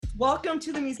Welcome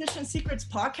to the Musician Secrets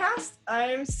podcast.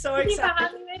 I'm so Thank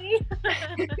excited. you for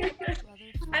having me.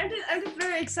 I'm just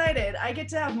very excited. I get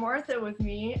to have Martha with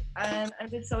me, and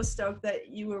I'm just so stoked that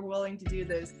you were willing to do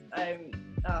this.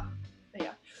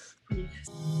 Yeah.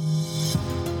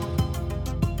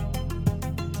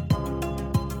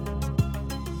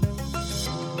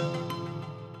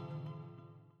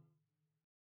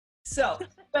 So,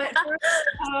 but first,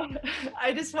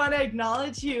 I just want to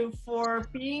acknowledge you for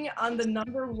being on the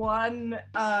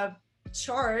 #1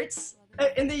 charts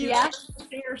in the US,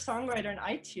 singer-songwriter in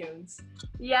iTunes.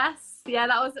 Yes, yeah,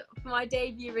 that was my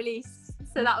debut release,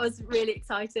 so that was really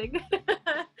exciting.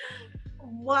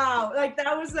 Wow, like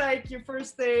that was like your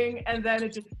first thing, and then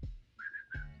it just...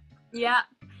 Yeah,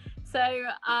 so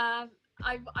I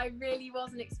really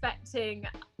wasn't expecting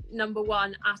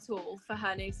 #1 at all for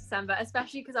Her Name's December,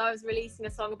 especially because I was releasing a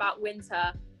song about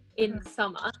winter in the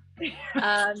summer.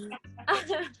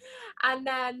 And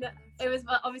then it was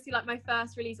obviously like my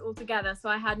first release altogether, so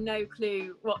I had no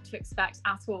clue what to expect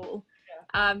at all.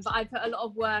 But I put a lot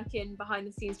of work in behind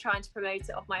the scenes trying to promote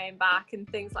it off my own back and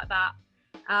things like that.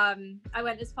 I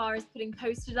went as far as putting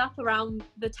posters up around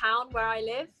the town where I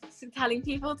live, so telling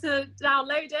people to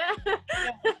download it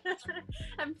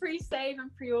and pre-save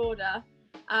and pre-order.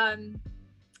 And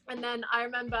then I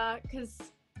remember, because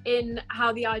in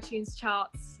how the iTunes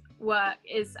charts work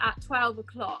is at 12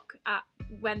 o'clock at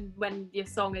when your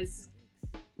song is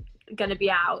going to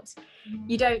be out,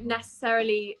 you don't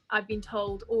necessarily, I've been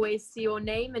told, always see your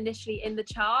name initially in the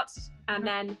chart, and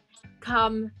then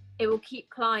it will keep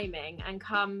climbing and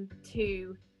come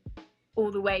to all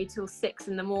the way till 6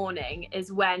 in the morning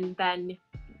is when then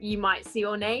you might see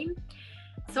your name.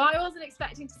 So I wasn't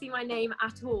expecting to see my name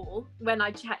at all when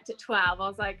I checked at 12. I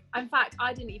was like, in fact,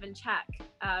 I didn't even check.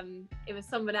 It was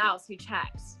someone else who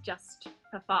checked just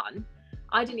for fun.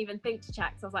 I didn't even think to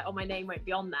check, so I was like, oh, my name won't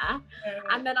be on there.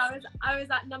 And then I was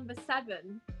at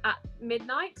 #7 at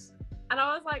midnight, and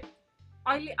I was like,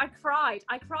 I cried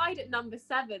at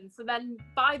 #7. So then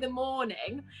by the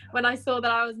morning, when I saw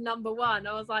that I was #1,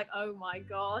 I was like, oh my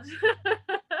God.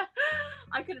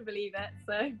 I couldn't believe it.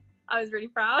 So I was really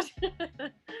proud.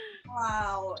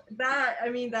 Wow, that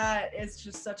is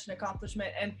just such an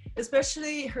accomplishment, and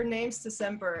especially Her Name's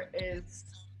December is,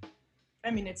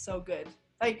 it's so good.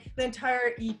 Like the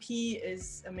entire EP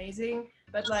is amazing,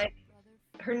 but like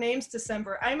Her Name's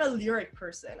December, I'm a lyric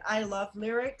person. I love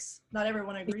lyrics. Not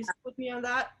everyone agrees with me on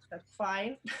that. That's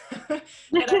fine. But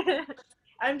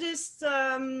I'm just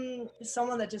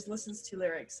someone that just listens to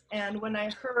lyrics. And when I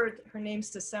heard Her Name's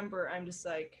December, I'm just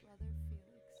like,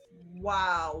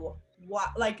 wow,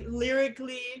 like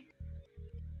lyrically,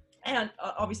 and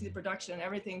obviously the production and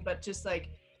everything, but just like,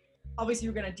 obviously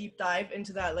we're gonna deep dive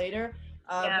into that later.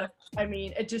 But,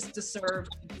 it just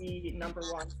deserved the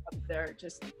 #1 up there.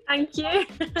 Just thank you.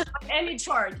 any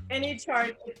chart,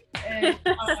 and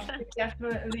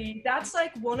definitely. That's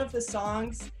like one of the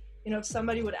songs. If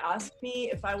somebody would ask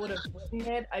me if I would have written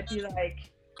it, I'd be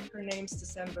like, Her Name's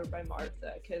December by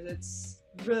Martha, because it's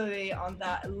really on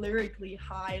that lyrically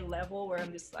high level where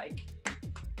I'm just like,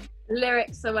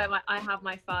 lyrics are where I have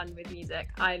my fun with music.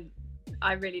 I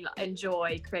really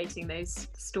enjoy creating those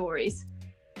stories.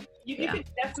 You can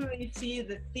definitely see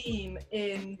the theme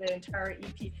in the entire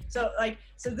EP. So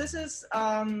this is,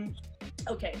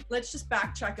 okay, let's just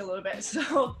backtrack a little bit.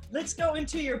 So let's go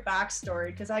into your backstory,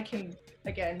 because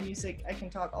music, I can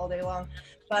talk all day long.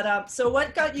 But so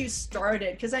what got you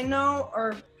started? Because I know,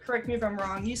 or correct me if I'm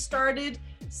wrong, you started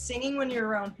singing when you were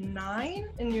around 9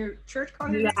 in your church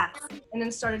congregation, and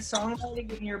then started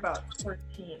songwriting when you were about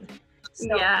 13.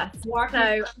 So walk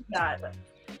me through that.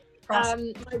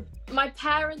 My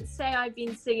parents say I've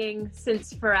been singing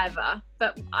since forever,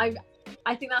 but I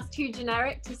think that's too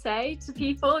generic to say to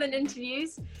people in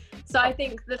interviews. So I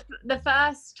think the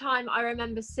first time I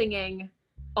remember singing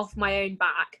off my own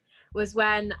back was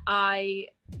when I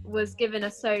was given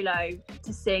a solo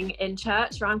to sing in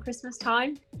church around Christmas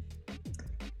time.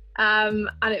 And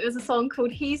it was a song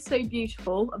called He's So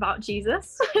Beautiful, about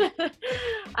Jesus.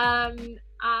 And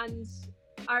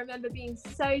I remember being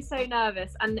so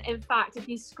nervous, and in fact, if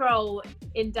you scroll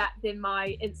in depth in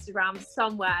my Instagram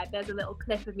somewhere, there's a little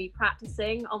clip of me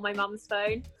practicing on my mum's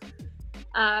phone,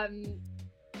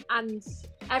 and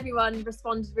everyone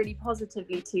responded really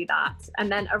positively to that.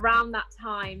 And then around that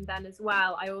time then as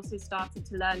well, I also started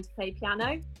to learn to play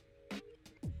piano.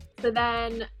 So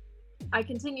then I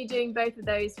continued doing both of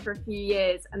those for a few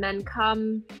years, and then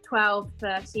come 12,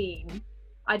 13,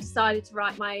 I decided to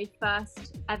write my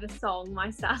first ever song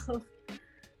myself.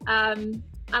 And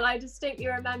I distinctly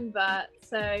remember,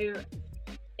 so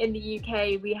in the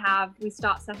UK we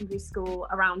start secondary school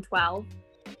around 12,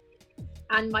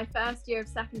 And my first year of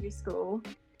secondary school,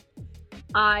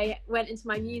 I went into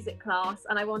my music class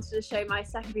and I wanted to show my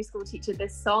secondary school teacher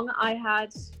this song I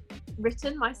had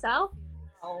written myself.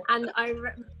 Oh. And I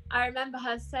remember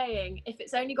her saying, if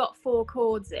it's only got 4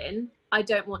 chords in, I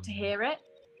don't want to hear it.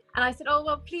 And I said, oh,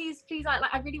 well, please,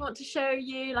 I really want to show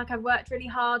you, like, I've worked really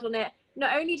hard on it.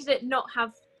 Not only did it not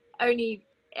have it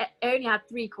only had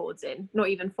 3 chords in, not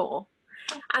even 4.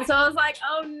 And so I was like,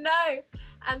 oh no.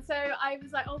 And so I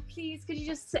was like, oh, please, could you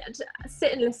just sit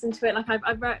and listen to it? Like,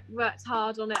 I've worked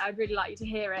hard on it. I'd really like you to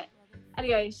hear it.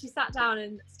 Anyway, she sat down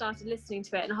and started listening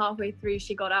to it. And halfway through,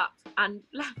 she got up and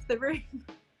left the room.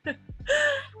 And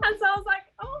so I was like,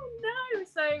 oh no.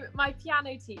 So my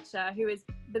piano teacher, who is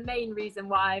the main reason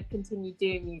why I've continued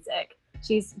doing music,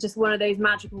 she's just one of those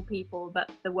magical people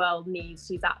that the world needs.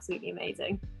 She's absolutely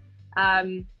amazing.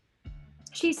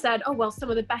 She said, oh, well, some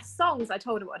of the best songs, I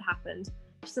told her what had happened.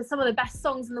 She said, some of the best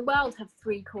songs in the world have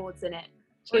 3 chords in it.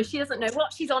 She goes, she doesn't know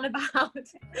what she's on about.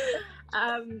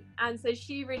 And so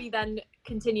she really then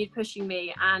continued pushing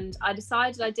me, and I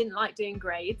decided I didn't like doing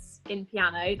grades in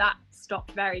piano. That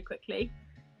stopped very quickly.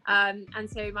 And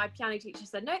so my piano teacher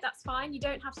said, no, that's fine. You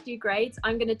don't have to do grades.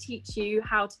 I'm going to teach you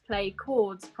how to play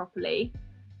chords properly.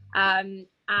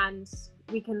 And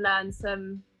we can learn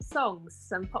some songs,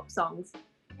 some pop songs.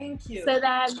 Thank you. So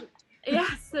then,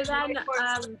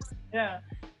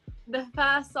 the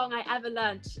first song I ever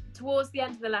learnt, towards the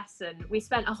end of the lesson, we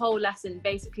spent a whole lesson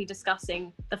basically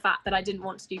discussing the fact that I didn't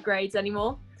want to do grades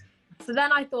anymore. So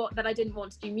then I thought that I didn't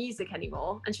want to do music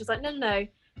anymore. And she was like, no.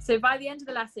 So by the end of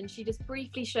the lesson, she just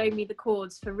briefly showed me the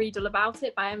chords for Read All About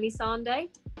It by Emily Sandé.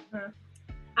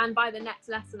 And by the next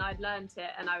lesson, I'd learnt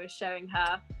it and I was showing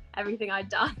her everything I'd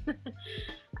done.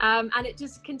 And it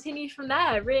just continued from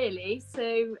there, really.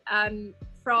 So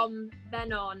from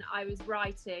then on, I was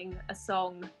writing a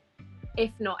song,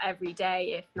 if not every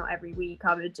day, if not every week,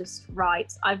 I would just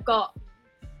write. I've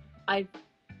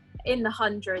in the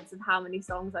hundreds of how many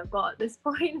songs I've got at this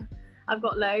point. I've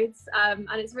got loads. And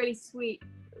it's really sweet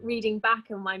reading back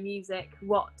on my music,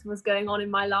 what was going on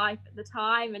in my life at the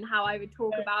time and how I would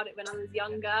talk about it when I was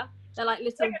younger. They're like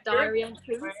little diary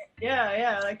entries.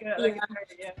 Yeah.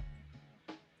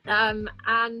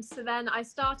 And so then I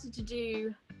started to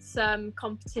do some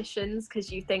competitions,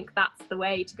 because you think that's the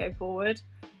way to go forward.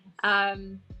 I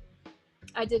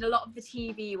did a lot of the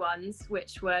TV ones,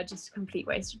 which were just a complete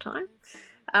waste of time,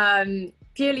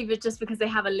 purely just because they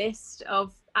have a list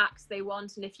of acts they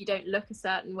want, and if you don't look a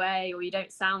certain way or you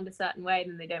don't sound a certain way,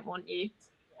 then they don't want you.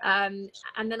 And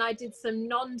then I did some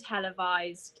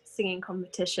non-televised singing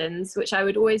competitions, which I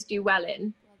would always do well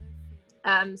in.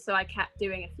 So I kept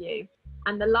doing a few.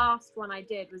 And the last one I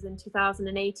did was in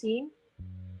 2018.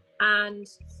 And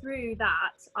through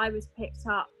that, I was picked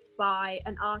up by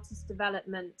an artist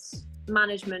development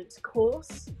management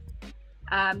course,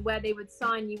 where they would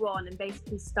sign you on and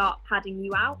basically start padding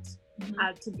you out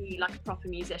to be like a proper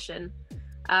musician.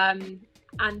 And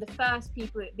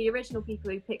the original people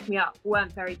who picked me up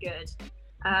weren't very good.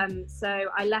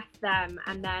 So I left them,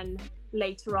 and then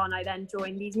later on I then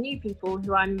joined these new people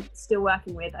who I'm still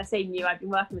working with. I say new, I've been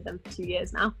working with them for 2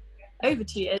 years now, over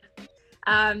 2 years.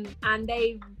 And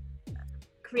they've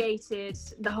created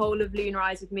the whole of Lunar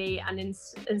Eyes with me and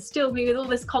instilled me with all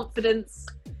this confidence.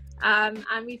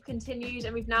 And we've continued,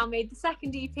 and we've now made the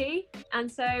second EP.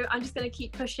 And so I'm just going to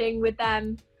keep pushing with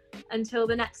them until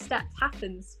the next step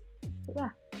happens.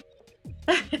 But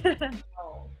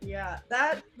yeah,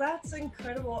 that's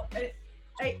incredible.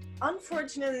 I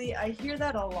unfortunately I hear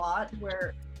that a lot,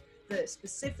 where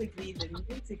specifically the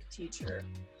music teacher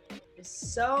is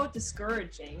so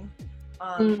discouraging.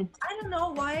 I don't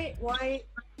know why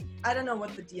I don't know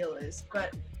what the deal is,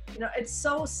 but it's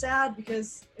so sad,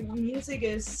 because music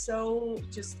is so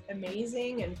just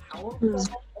amazing and powerful,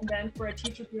 and then for a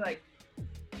teacher to be like,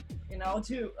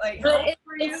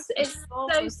 it's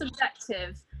so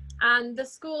subjective. And the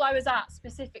school I was at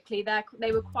specifically,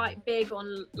 they were quite big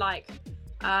on like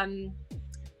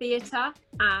theatre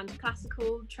and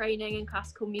classical training and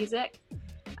classical music,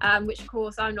 which of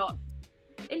course I'm not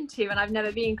into, and I've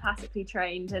never been classically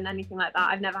trained and anything like that.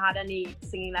 I've never had any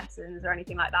singing lessons or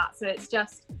anything like that. So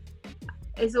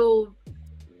it's all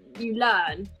you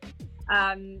learn,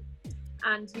 and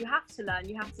you have to learn.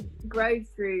 You have to grow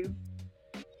through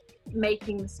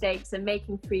making mistakes and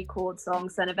making 3-chord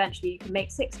songs, and eventually you can make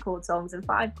 6-chord songs and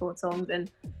 5-chord songs and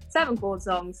 7-chord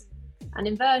songs and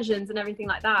inversions and everything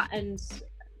like that. And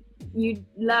you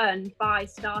learn by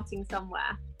starting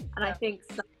somewhere. And I think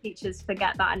some teachers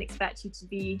forget that and expect you to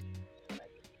be,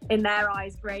 in their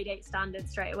eyes, grade 8 standard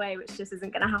straight away, which just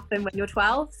isn't going to happen when you're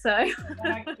 12. So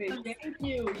exactly. Thank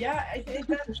you. Yeah, I think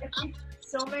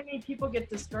so many people get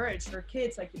discouraged, for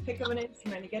kids. Like, you pick up an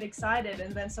instrument, you get excited,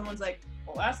 and then someone's like,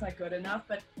 well, that's not good enough.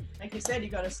 But like you said, you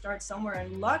got to start somewhere.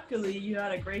 And luckily, you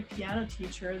had a great piano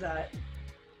teacher that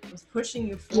was pushing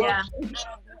you forward. Yeah.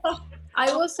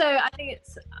 I think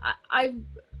I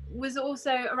was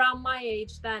also around my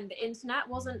age then. The internet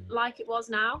wasn't like it was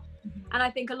now. And I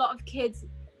think a lot of kids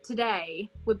today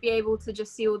would be able to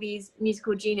just see all these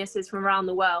musical geniuses from around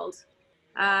the world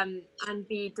and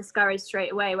be discouraged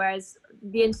straight away, whereas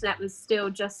the internet was still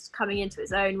just coming into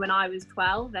its own when I was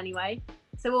 12 anyway.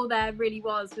 So all there really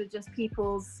was just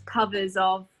people's covers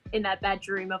of in their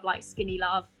bedroom of like Skinny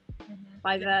Love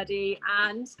by Verdi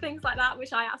and things like that,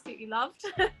 which I absolutely loved.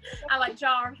 And like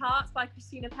Jar of Hearts by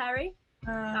Christina Perri.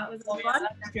 That was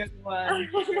a good one.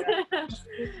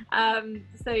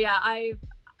 So yeah,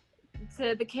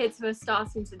 to the kids who are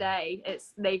starting today,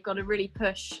 they've got to really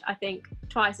push, I think,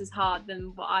 twice as hard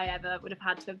than what I ever would have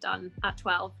had to have done at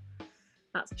 12.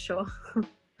 That's for sure.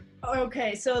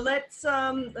 Okay, so let's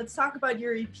talk about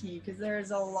your EP, because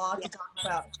there's a lot to talk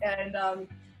about. And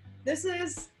this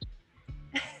is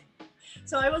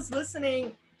so I was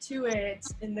listening to it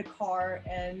in the car,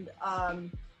 and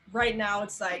right now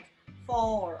it's like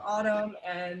fall or autumn,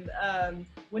 and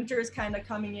winter is kind of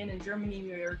coming in Germany.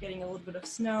 We were getting a little bit of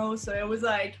snow, so it was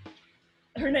like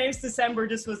Her Name's December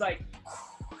just was like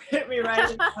hit me right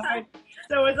in the heart.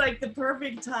 So it was like the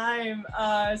perfect time.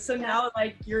 So now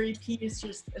like your EP is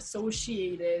just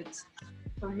associated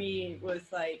for me with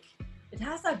like, it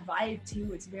has that vibe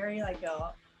too. It's very like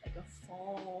a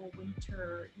fall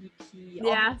winter EP.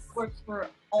 Yes. Works for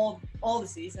all the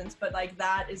seasons, but like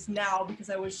that is now because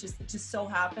it just so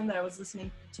happened that I was listening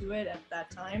to it at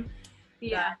that time.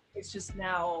 Yeah. It's just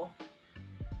now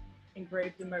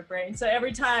engraved in my brain. So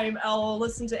every time I'll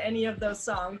listen to any of those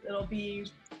songs, it'll be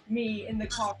me in the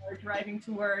car driving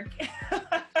to work.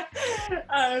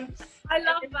 I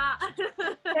love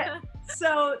that.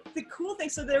 So the cool thing,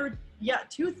 so there were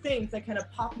two things that kind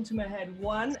of pop into my head.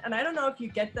 One, and I don't know if you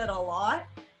get that a lot,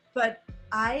 but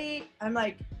I'm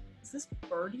like, is this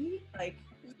Birdie? Like,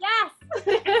 yes.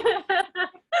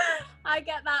 I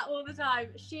get that all the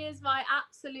time. She is my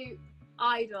absolute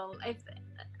idol.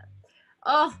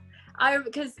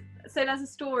 So there's a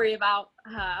story about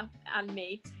her and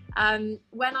me.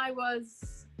 When I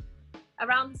was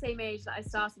around the same age that I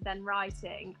started then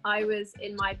writing, I was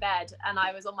in my bed and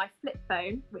I was on my flip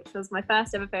phone, which was my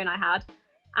first ever phone I had.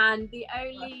 And the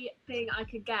only thing I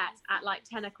could get at like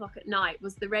 10 o'clock at night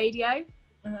was the radio.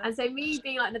 And so me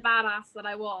being like the badass that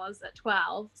I was at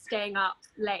 12, staying up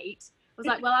late, was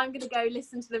like, well, I'm going to go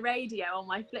listen to the radio on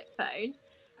my flip phone.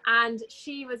 And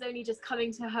she was only just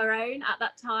coming to her own at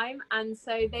that time. And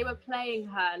so they were playing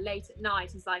her late at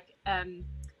night as like an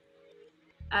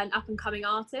up and coming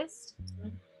artist.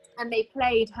 And they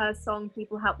played her song,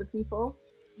 People Help the People.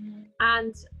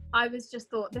 And I was just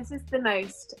thought, this is the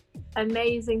most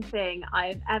amazing thing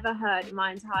I've ever heard in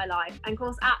my entire life. And of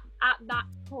course, at that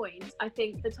point, I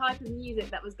think the type of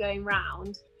music that was going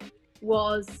round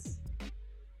was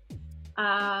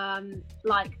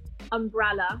like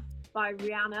Umbrella by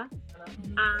Rihanna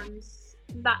and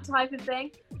that type of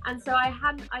thing. And so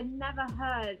I'd never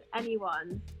heard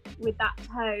anyone with that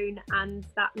tone and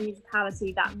that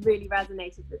musicality that really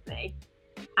resonated with me.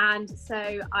 And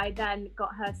so I then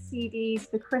got her CDs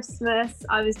for Christmas.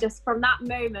 I was just, from that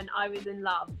moment, I was in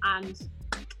love. And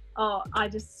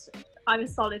I'm a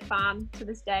solid fan to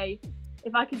this day.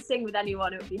 If I could sing with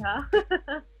anyone, it would be her.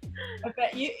 I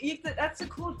bet you that's the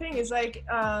cool thing, is like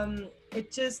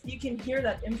it just, you can hear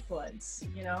that influence,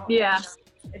 you know. Yeah.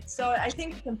 So I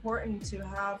think it's important to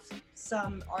have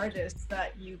some artists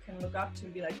that you can look up to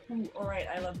and be like, ooh, all right,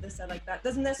 I love this, I like that.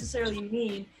 Doesn't necessarily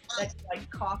mean that you like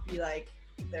copy like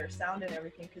their sound and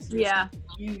everything, because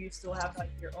you still have like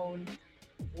your own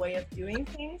way of doing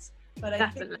things. But I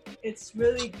think it's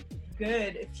really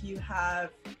good if you have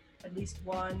at least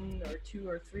one or two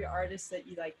or three artists that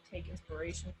you like take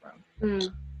inspiration from.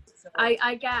 So,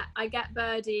 I get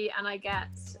Birdie and I get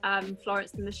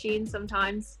Florence the Machine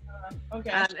sometimes.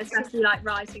 Okay. Especially like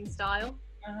writing style.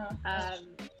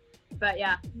 But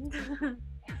yeah.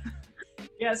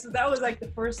 Yeah, so that was like the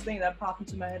first thing that popped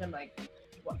into my head. I'm like,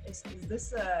 what is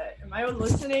this? Am I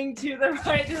listening to the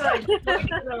right, like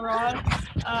to the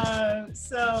wrong?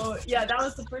 So yeah, that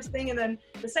was the first thing. And then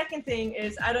the second thing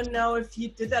is, I don't know if you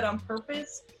did that on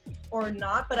purpose or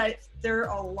not, but there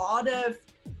are a lot of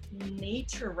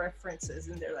nature references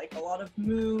in there, like a lot of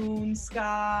moon,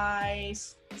 sky,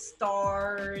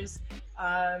 stars,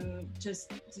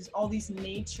 just all these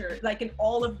nature, like in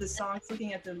all of the songs,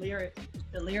 looking at the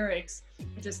lyrics,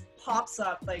 it just pops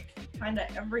up like kind of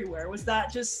everywhere. Was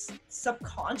that just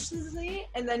subconsciously,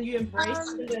 and then you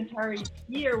embraced the entire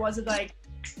EP, or was it like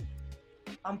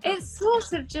it's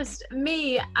sort of just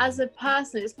me as a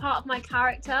person? It's part of my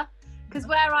character, because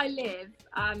where I live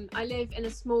in a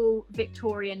small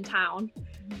Victorian town,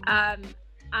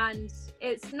 and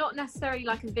it's not necessarily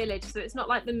like a village, so it's not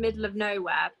like the middle of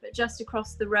nowhere, but just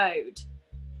across the road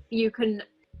you can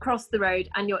cross the road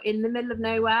and you're in the middle of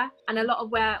nowhere. And a lot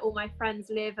of where all my friends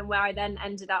live and where I then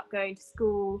ended up going to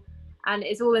school, and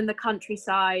it's all in the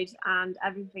countryside, and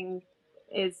everything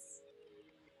is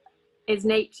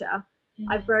nature.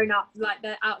 I've grown up like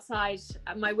they're outside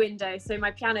my window, so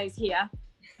my piano's here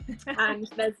and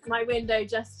there's my window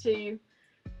just to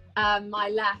my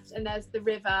left, and there's the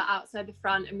river outside the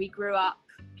front, and we grew up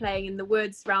playing in the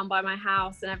woods round by my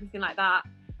house and everything like that.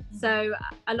 So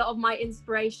a lot of my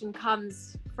inspiration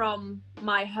comes from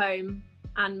my home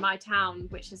and my town,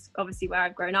 which is obviously where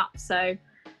I've grown up. So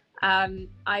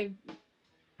I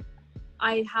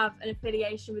have an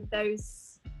affiliation with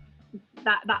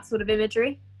that sort of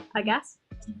imagery, I guess.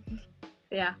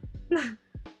 Yeah.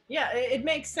 Yeah, it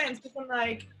makes sense, because I'm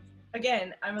like,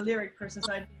 again, I'm a lyric person,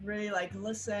 so I really like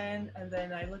listen, and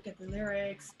then I look at the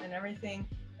lyrics and everything,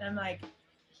 and I'm like,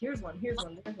 here's one, there's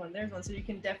one. So you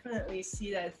can definitely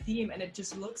see that theme, and it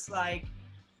just looks like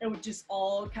it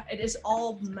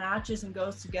all matches and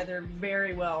goes together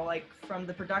very well, like from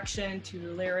the production to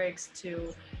the lyrics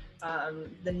to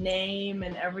the name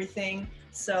and everything.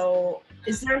 So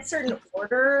is there a certain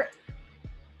order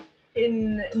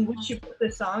in which you put the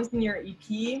songs in your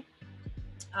EP,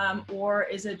 or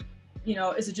is it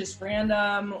just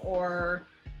random, or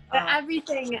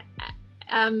everything?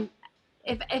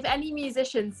 If any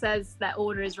musician says their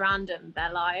order is random,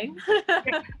 they're lying.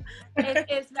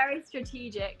 It's very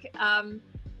strategic,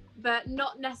 but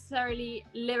not necessarily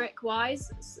lyric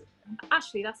wise.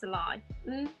 Actually, that's a lie.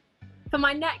 For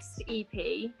my next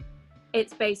EP,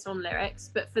 it's based on lyrics,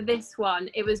 but for this one,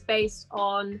 it was based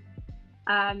on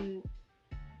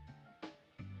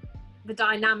the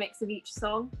dynamics of each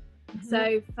song.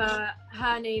 So for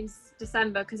Her Name's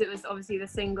December, because it was obviously the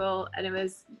single and it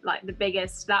was like the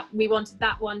biggest, that we wanted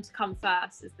that one to come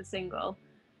first as the single,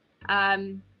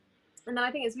 and then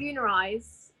I think it's Lunar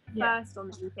Eyes first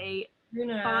on the EP.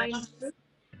 Lunar Eyes.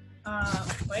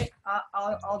 Wait,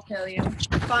 I'll tell you.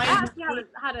 I actually haven't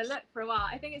had a look for a while.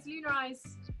 I think it's Lunar Eyes,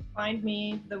 Find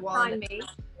Me, The One, Find Me,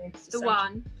 The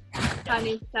One, Her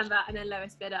Name's December, and then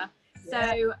Lowest Bidder.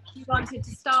 So we wanted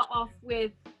to start off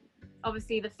with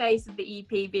obviously the face of the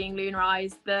EP being Lunar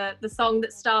Eyes, the song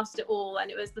that started it all, and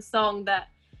it was the song that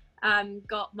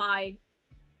got my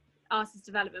artist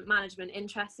development management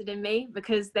interested in me,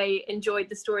 because they enjoyed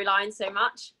the storyline so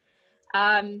much.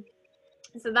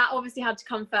 So that obviously had to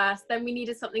come first. Then we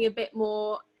needed something a bit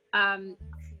more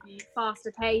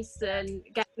faster paced and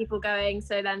get people going,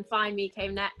 so then Find Me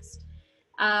came next.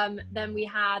 Then we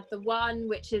had The One,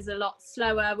 which is a lot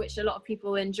slower, which a lot of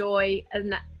people enjoy.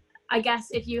 And I guess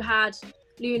if you had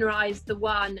Lunar Eyes, The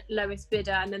One, Lowest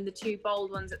Bidder, and then the two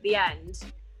bold ones at the end,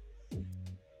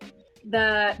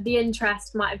 the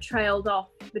interest might have trailed off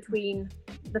between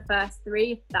the first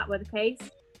three, if that were the case.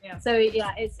 Yeah. So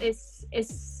yeah,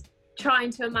 it's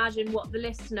trying to imagine what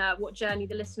journey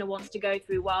the listener wants to go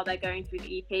through while they're going through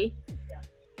the EP.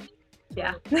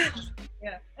 Yeah.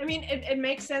 Yeah. I mean, it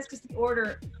makes sense, because the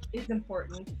order is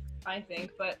important, I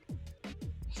think, but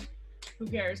who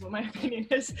cares what my opinion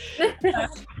is?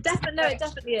 Definitely, no, it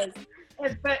definitely is.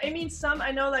 But I mean,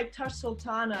 I know like Tash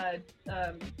Sultana,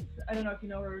 I don't know if you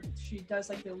know her, she does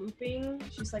like the looping.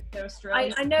 She's like the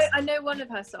Australian. I know one of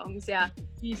her songs, yeah.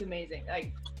 She's amazing.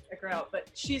 Like, check her out.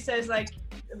 But she says like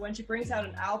when she brings out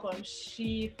an album,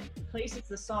 she places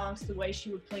the songs the way she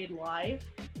would play it live.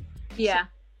 Yeah.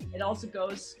 So it also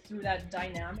goes through that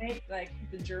dynamic, like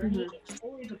the journey. It's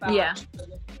always about the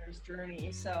listener's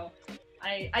journey. So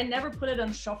I never put it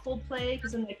on shuffle play,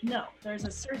 because I'm like, no, there's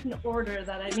a certain order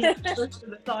that I need to go to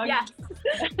the song. Yes.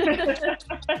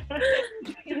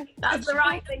 That's the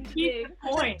right thing to do.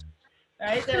 Point.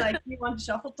 Right? They're like, you want to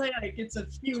shuffle play? Like, it's a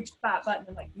huge fat button.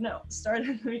 I'm like, no, start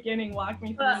at the beginning, walk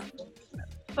me through.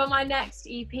 For my next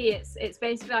EP, it's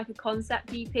basically like a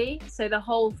concept EP. So the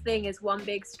whole thing is one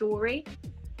big story.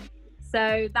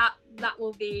 So that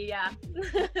will be,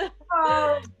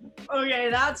 Oh, okay,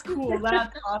 that's cool.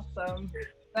 That's awesome.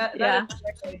 That is a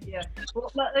great idea. Well,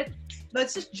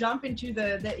 let's just jump into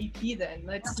the EP then.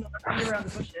 Let's not beat around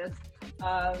the bushes.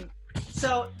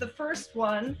 So the first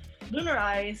one, Lunar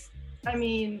Eyes, I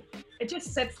mean, it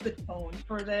just sets the tone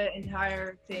for the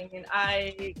entire thing, and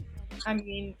I I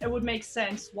mean, it would make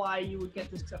sense why you would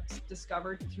get this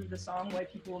discovered through the song, why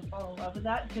people would fall in love with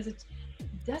that, because it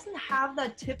doesn't have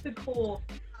that typical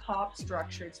pop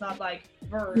structure. It's not like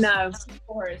verse,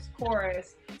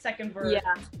 chorus, second verse,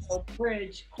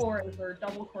 bridge, chorus, or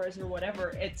double chorus, or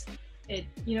whatever.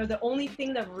 The only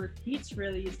thing that repeats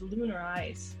really is Lunar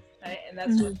Eyes, right? And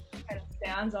that's what kind of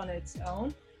stands on its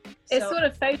own. It's sort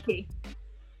of folky.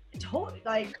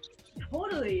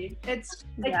 Totally. It's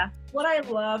like what I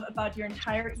love about your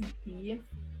entire EP,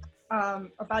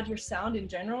 about your sound in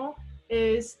general,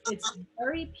 is it's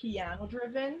very piano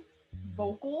driven,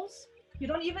 vocals. You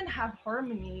don't even have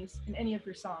harmonies in any of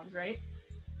your songs, right?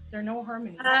 There are no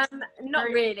harmonies. Not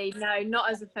really. No, not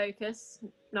as a focus.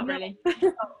 Not really.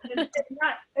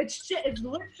 It's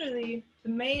literally the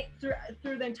main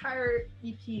through the entire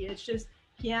EP. It's just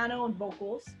piano and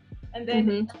vocals, and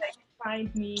then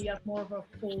Find Me as more of a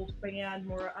full band,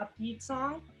 more upbeat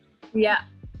song. Yeah.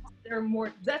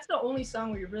 That's the only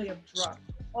song where you really have drums.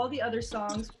 All the other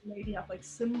songs maybe have like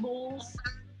cymbals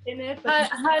in it. But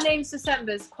Her Name's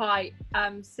December is quite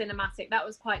cinematic. That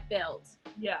was quite built.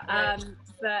 Yeah. Right.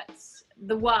 But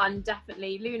the one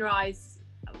definitely, Lunar Eyes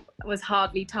was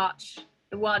hardly touched.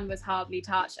 The one was hardly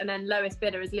touched, and then Lowest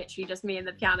Bidder is literally just me and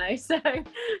the piano. So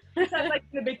it's like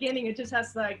in the beginning, it just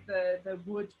has like the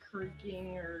wood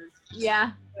creaking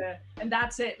and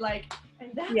that's it.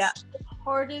 And that's the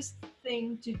hardest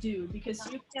thing to do, because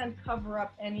you can't cover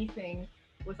up anything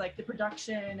with like the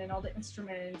production and all the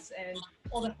instruments and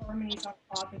all the harmonies on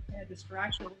top and kind of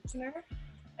distract the listener.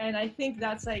 And I think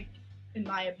that's like, in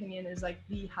my opinion, is like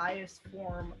the highest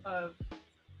form of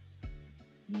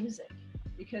music.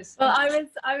 Because I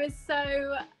was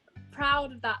so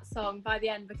proud of that song by the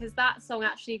end, because that song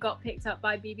actually got picked up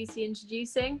by BBC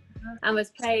Introducing and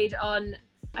was played on,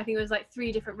 I think it was like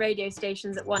 3 different radio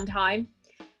stations at one time.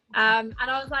 And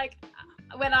I was like,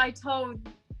 when I told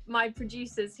my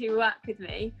producers who work with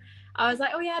me, I was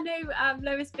like, oh yeah, no,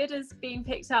 Lowest Bidder's being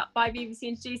picked up by BBC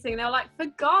Introducing. And they were like, for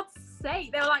God's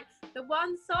sake, they were like, the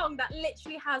one song that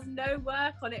literally has no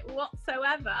work on it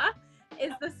whatsoever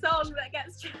is the song that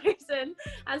gets chosen.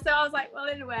 And so I was like, well,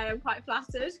 in a way I'm quite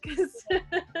flattered, because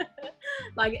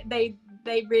like they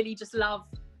really just love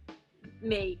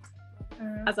me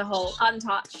as a whole,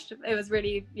 untouched. It was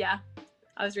really,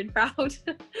 I was really proud.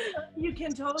 You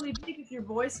can totally, because your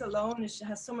voice alone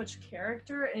has so much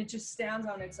character, and it just stands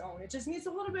on its own. It just needs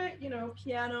a little bit,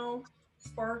 piano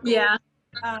sparkle,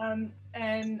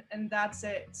 and that's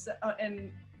it. So,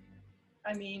 and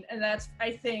that's,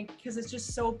 I think, because it's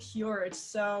just so pure. It's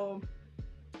so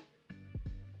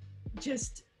it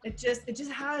just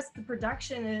has, the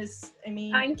production is,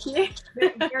 thank you.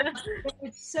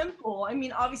 It's simple.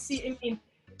 Obviously,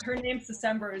 Her Name's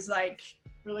December is like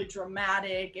really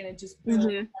dramatic, and it just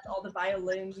builds all the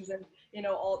violins and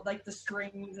all like the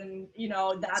strings, and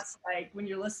that's like, when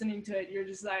you're listening to it, you're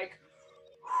just like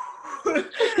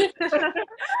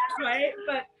right?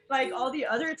 But like all the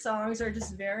other songs are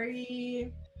just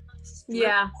very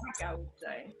I would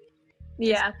say.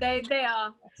 Yeah, they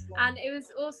are. And it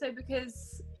was also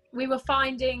because we were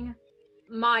finding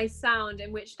my sound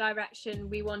in which direction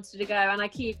we wanted to go, and I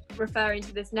keep referring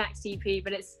to this next EP,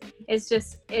 but it's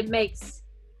just, it makes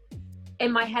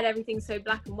in my head everything so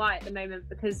black and white at the moment,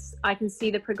 because I can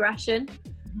see the progression.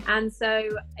 And so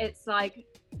it's like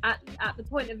at the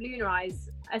point of Lunar Eyes,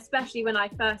 especially when I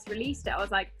first released it, I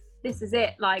was like, this is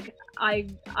it. Like I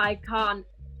can't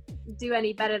do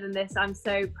any better than this. I'm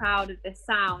so proud of this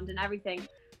sound and everything.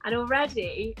 And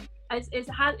already it's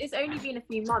only been a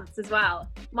few months as well.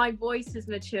 My voice has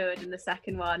matured in the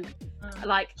second one.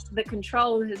 Like the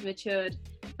control has matured,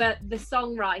 but the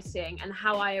songwriting and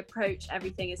how I approach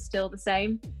everything is still the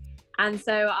same. And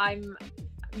so I'm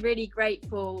really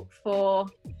grateful for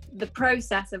the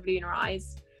process of Lunar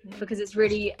Eyes, because it's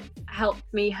really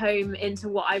helped me home into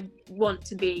what I want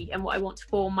to be and what I want to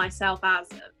form myself as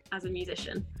a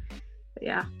musician. But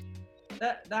yeah.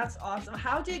 That's awesome.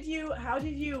 How did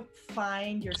you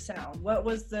find your sound? What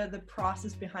was the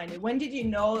process behind it? When did you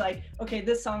know, like, okay,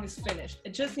 this song is finished,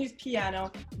 it just needs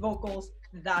piano, vocals,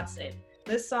 that's it?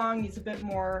 This song needs a bit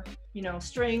more,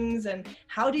 strings. And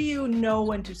how do you know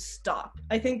when to stop?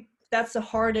 I think that's the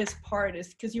hardest part,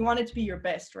 is because you want it to be your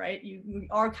best, right? You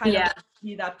are kind of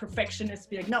be that perfectionist,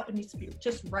 be like, no, it needs to be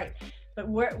just right. But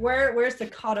where's the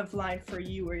cutoff line for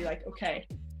you, where you're like, okay,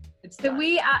 it's done? So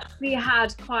we actually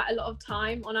had quite a lot of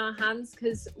time on our hands,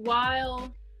 because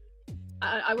while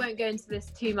I won't go into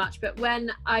this too much, but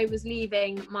when I was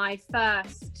leaving my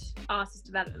first artist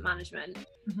development management,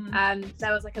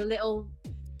 there was like a little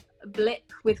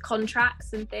blip with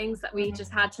contracts and things that we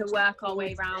just had to work our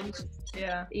way around.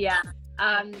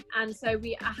 And so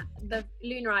the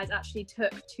Lunar Eyes actually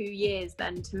took 2 years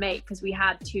then to make, because we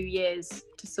had 2 years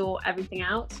to sort everything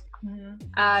out.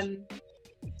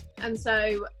 And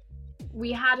so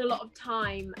we had a lot of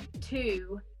time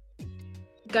to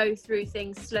go through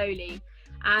things slowly,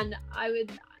 and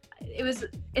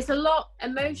it's a lot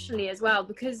emotionally as well,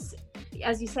 because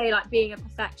as you say, like being a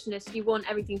perfectionist, you want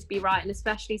everything to be right, and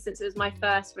especially since it was my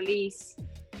first release,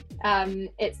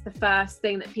 it's the first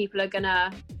thing that people are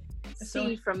gonna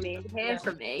see from me and hear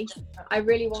from me. I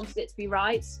really wanted it to be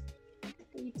right.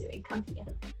 What are you doing? Come here.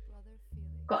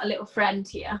 Got a little friend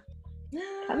here.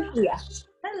 Come here.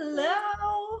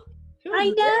 Hello. I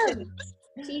know.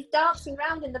 She's dancing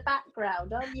around in the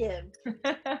background, aren't you?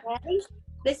 Ready?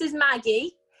 This is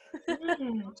Maggie.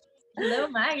 Hello,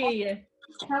 Maggie.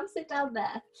 Come sit down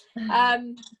there.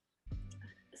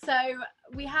 So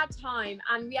we had time,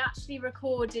 and we actually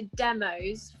recorded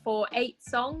demos for 8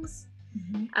 songs,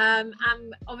 and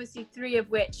obviously 3 of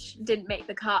which didn't make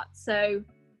the cut. So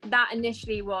that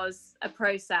initially was a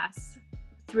process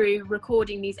through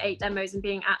recording these 8 demos and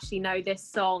being actually, no, this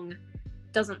song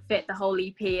doesn't fit the whole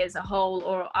EP as a whole,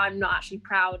 or I'm not actually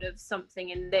proud of something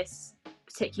in this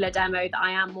particular demo that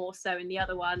I am more so in the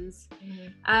other ones.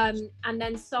 And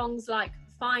then songs like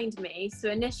Find Me, so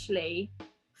initially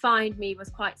Find Me was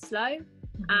quite slow,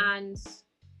 and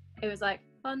it was like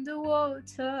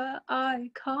underwater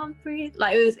I can't breathe,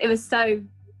 like it was so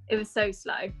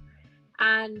slow.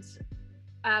 And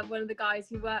one of the guys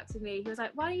who worked with me, he was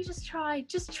like, why don't you just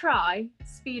try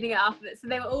speeding it up a bit. So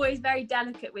they were always very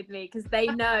delicate with me, because they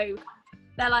know,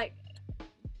 they're like,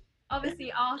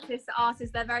 obviously artists,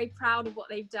 they're very proud of what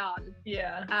they've done.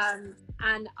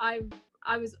 And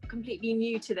I was completely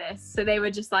new to this, so they were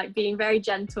just like being very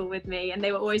gentle with me, and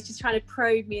they were always just trying to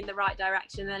probe me in the right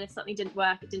direction. And then if something didn't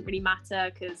work, it didn't really matter,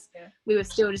 because we were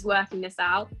still just working this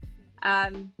out.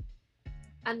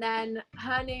 And then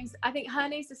Her Name's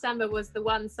December was the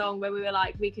one song where we were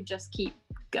like, we could just keep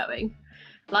going,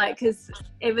 like, because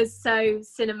it was so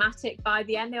cinematic by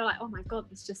the end. They were like, oh my god,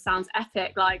 this just sounds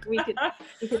epic, like we could I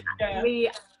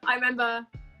remember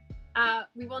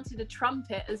we wanted a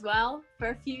trumpet as well for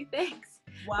a few things.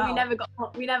 But we never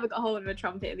got hold of a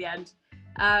trumpet at the end.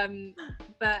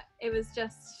 But it was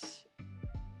just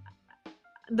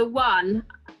the one,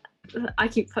 I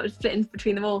keep splitting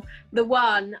between them all. The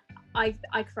one, I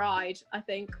cried, I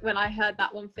think, when I heard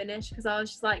that one finish, because I was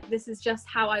just like, this is just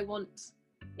how I want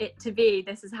it to be.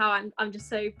 This is how I'm just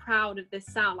so proud of this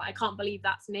sound. Like, I can't believe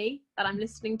that's me that I'm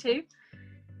listening to.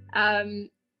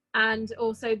 And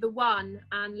also The One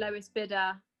and Lowest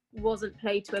Bidder wasn't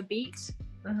played to a beat.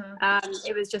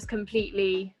 It was just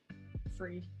completely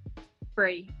free,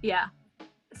 yeah.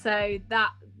 So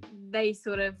that they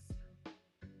sort of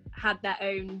had their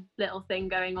own little thing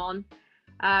going on.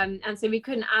 And so we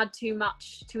couldn't add too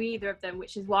much to either of them,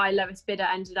 which is why Lowest Bidder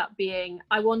ended up being,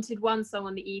 I wanted one song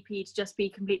on the EP to just be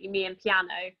completely me and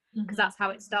piano, because that's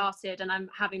how it started, and I'm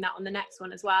having that on the next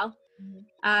one as well.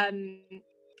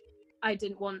 I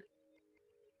didn't want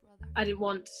oh, there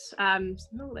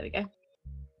we go.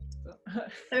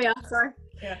 There we are, sorry.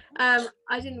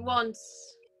 I didn't want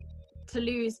to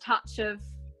lose touch of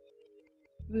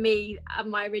me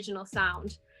and my original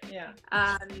sound.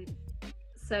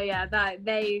 So yeah, that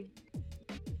they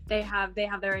have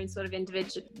their own sort of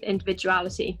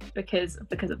individuality because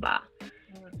of that.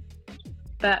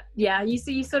 But yeah,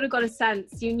 you sort of got a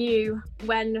sense. You knew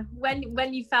when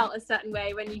you felt a certain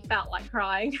way, when you felt like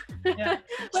crying.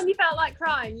 When you felt like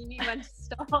crying, you knew when to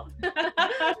stop.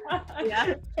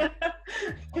 Yeah.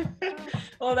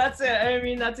 Well, that's it. I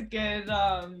mean, that's a good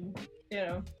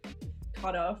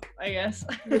cut off, I guess.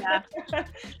 Yeah.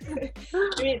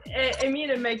 I mean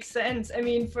it makes sense. I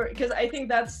mean, because I think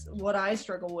that's what I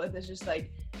struggle with, is just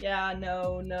like,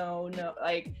 no,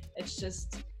 like, it's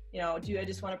just, do I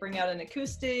just want to bring out an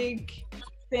acoustic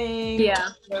thing? Do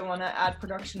I want to add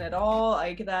production at all?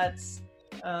 Like, that's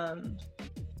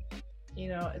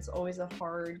it's always a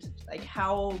hard, like,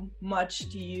 how much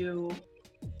do you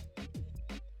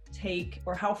take,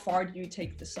 or how far do you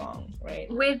take the song, right?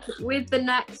 With the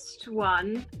next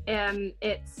one,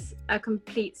 it's a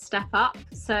complete step up,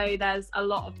 so there's a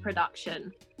lot of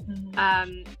production,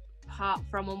 apart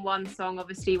from on one song,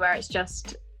 obviously, where it's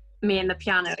just me and the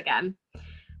piano again.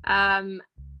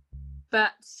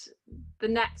 But the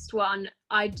next one,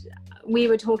 we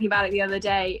were talking about it the other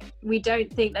day, we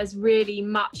don't think there's really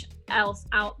much else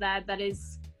out there that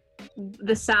is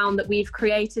the sound that we've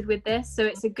created with this. So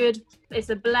it's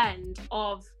a blend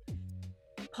of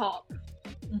pop,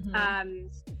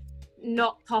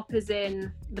 not pop as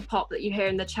in the pop that you hear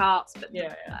in the charts, but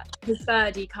because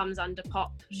Birdie comes under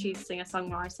pop, she's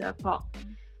singer-songwriter pop.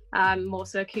 more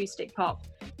so acoustic pop,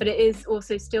 but it is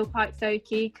also still quite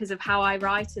folky because of how I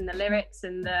write in the lyrics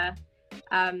and the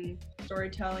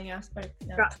storytelling aspect.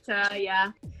 Structure,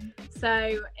 yeah.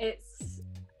 So it's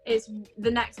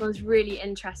the next one's really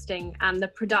interesting, and the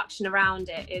production around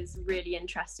it is really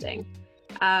interesting.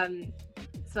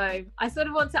 So I sort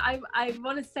of want to I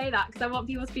want to say that because I want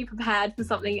people to be prepared for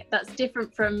something that's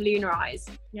different from Lunar Eyes.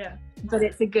 Yeah. But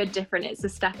it's a good different. It's a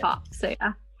step up. So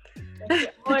yeah. Oh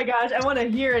my gosh, I want to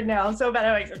hear it now so bad.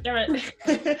 I'm like, damn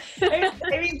it.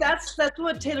 I mean, that's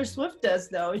what Taylor Swift does,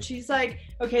 though. She's like,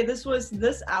 okay, this was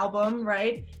this album,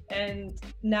 right? And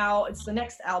now it's the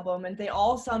next album, and they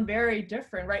all sound very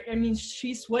different, right? I mean,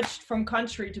 she switched from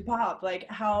country to pop. Like,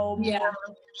 how more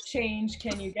change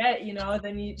can you get? You know,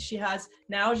 then she has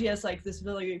like this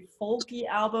really folky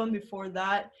album. Before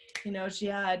that, you know, she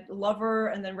had Lover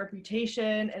and then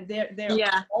Reputation, and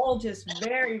they're all just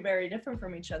very, very different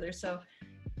from each other. So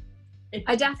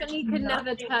I definitely could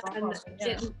never turn.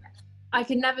 I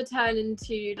could never turn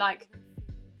into like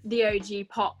the OG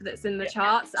pop that's in the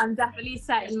charts. I'm definitely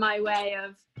set in my way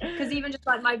of, because even just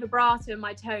like my vibrato and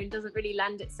my tone doesn't really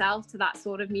lend itself to that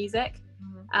sort of music.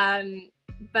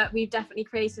 But we've definitely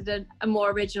created a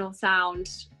more original sound.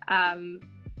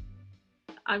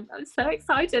 I'm so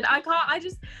excited. I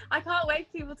can't wait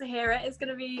for people to hear it. It's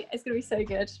gonna be so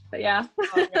good. But yeah.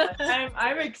 Oh,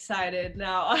 I'm excited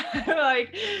now. I'm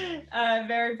like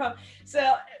very pumped.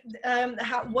 So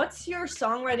what's your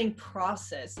songwriting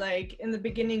process? Like in the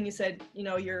beginning you said, you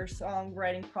know, your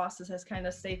songwriting process has kind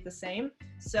of stayed the same.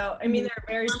 So I mean, there are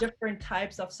very different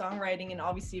types of songwriting, and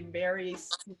obviously it varies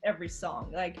with every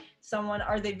song. Like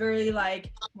are they very like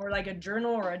more like a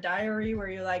journal or a diary where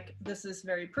you're like, this is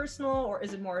very personal, or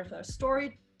is it more of a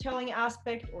storytelling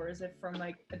aspect, or is it from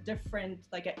like a different,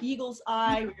 like an eagle's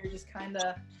eye where you're just kind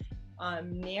of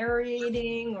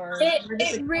narrating, or it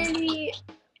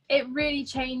really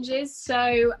changes.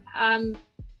 So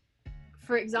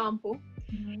for example,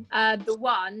 the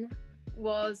one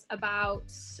was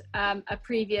about a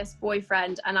previous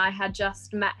boyfriend, and I had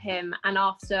just met him, and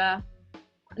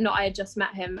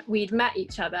we'd met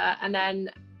each other, and then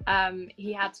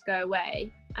he had to go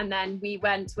away, and then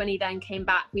when he then came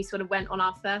back, we sort of went on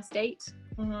our first date.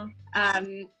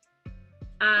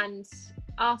 And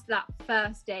after that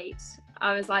first date,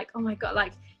 I was like, oh my god,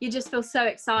 like you just feel so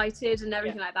excited and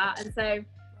everything like that. And so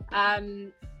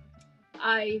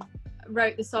I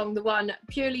wrote the song The One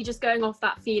purely just going off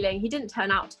that feeling. He didn't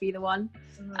turn out to be the one,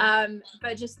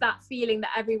 but just that feeling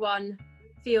that everyone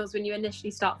feels when you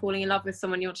initially start falling in love with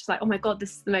someone. You're just like, oh my god,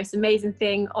 this is the most amazing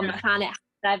thing on the planet.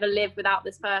 I've never lived without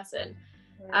this person.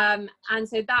 And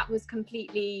so that was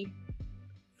completely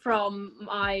from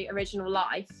my original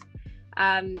life.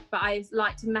 But I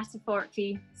like to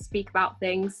metaphorically speak about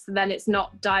things, so then it's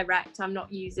not direct. I'm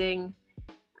not using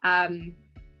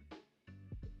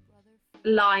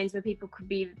lines where people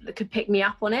could pick me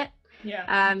up on it.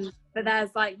 But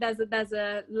there's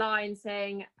a line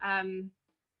saying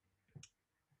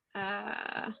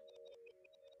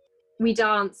we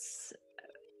dance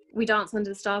under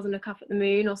the stars and look up at the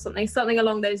moon, or something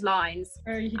along those lines.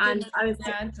 Or he did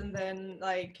dance, and then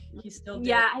like he still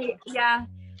did.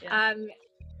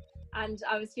 And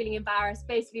I was feeling embarrassed.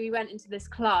 Basically, we went into this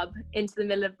club into the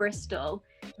middle of Bristol,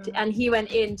 and he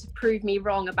went in to prove me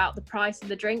wrong about the price of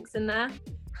the drinks in there.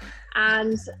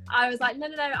 And I was like, no,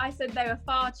 I said they were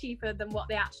far cheaper than what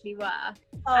they actually were.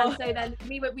 And so then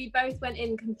we both went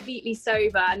in completely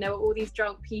sober, and there were all these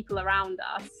drunk people around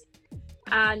us.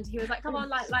 And he was like, come on,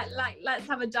 like let's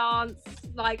have a dance,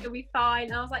 like it'll be fine.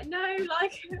 And I was like, no,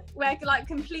 like we're like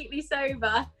completely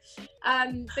sober.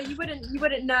 But you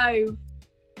wouldn't know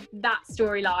that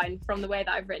storyline from the way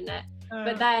that I've written it.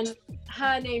 But then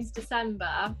Her Name's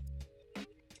December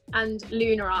and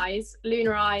Lunar Eyes,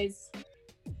 I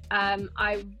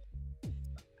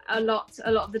a lot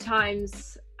of the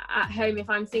times at home, if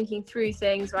I'm thinking through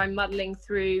things or I'm muddling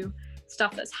through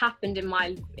stuff that's happened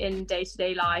in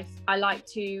day-to-day life, I like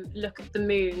to look at the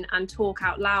moon and talk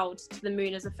out loud to the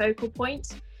moon as a focal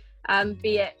point,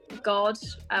 be it God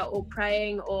or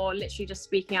praying, or literally just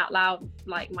speaking out loud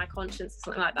like my conscience or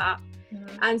something like that.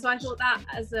 And so I thought that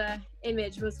as a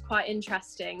image was quite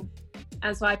interesting,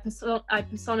 and so I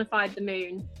personified the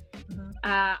moon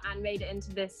and made it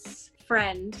into this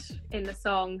friend in the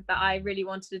song that I really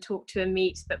wanted to talk to and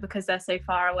meet, but because they're so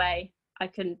far away I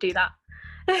couldn't do that.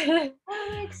 That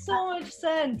makes so much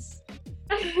sense.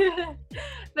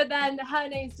 But then Her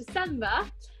Name's December,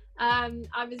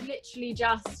 I was literally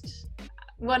just,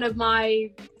 one of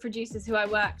my producers who I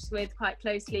worked with quite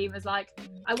closely was like,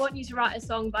 I want you to write a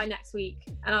song by next week.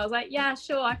 And I was like, yeah,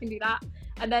 sure, I can do that.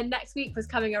 And then next week was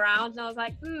coming around and I was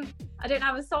like, I don't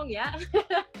have a song yet.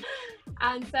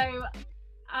 And so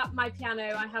at my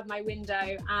piano, I have my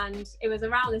window, and it was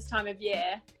around this time of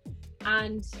year,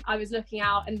 and I was looking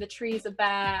out and the trees are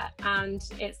bare and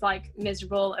it's like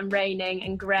miserable and raining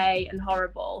and grey and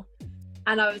horrible.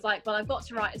 And I was like, well, I've got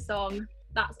to write a song.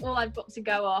 That's all I've got to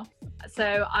go off.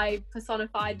 So I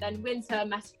personified then winter,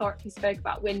 metaphorically spoke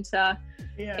about winter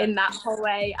in that whole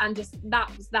way, and just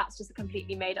that's just a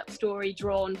completely made up story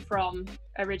drawn from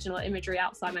original imagery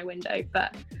outside my window.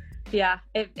 But yeah,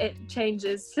 it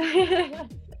changes.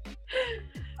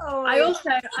 I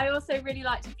also really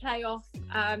like to play off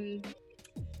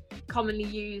commonly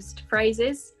used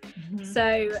phrases.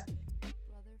 So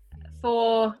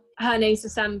for Her Name's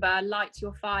December, light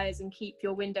your fires and keep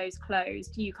your windows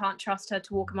closed. You can't trust her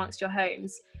to walk amongst your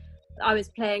homes. I was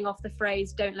playing off the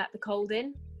phrase, don't let the cold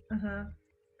in.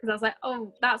 Because I was like,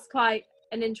 oh, that's quite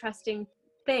an interesting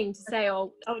thing to say,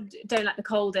 or don't let the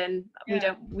cold in.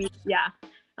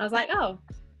 I was like, oh,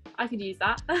 I could use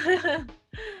that.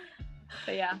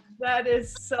 But yeah. That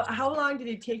is so. How long did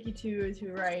it take you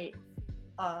to write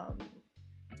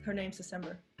Her Name's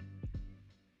December?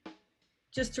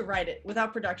 Just to write it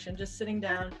without production, just sitting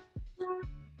down?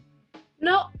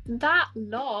 Not that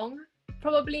long.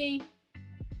 Probably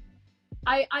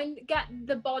I get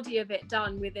the body of it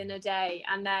done within a day,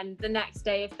 and then the next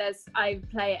day I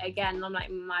play it again and I'm like,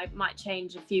 I might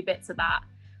change a few bits of that.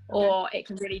 Okay. Or it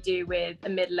can really do with a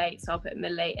mid-late, so I'll put a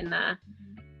mid-late in there.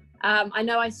 I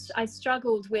know I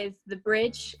struggled with the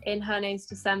bridge in Her Name's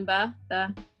December,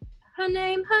 the her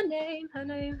name.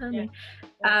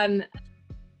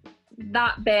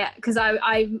 That bit, because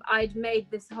I'd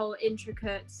made this whole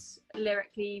intricate,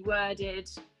 lyrically worded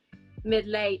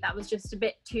mid-late that was just a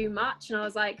bit too much, and I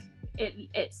was like,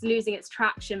 it's losing its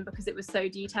traction because it was so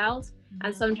detailed.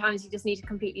 And sometimes you just need to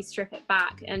completely strip it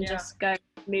back and just go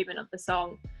movement of the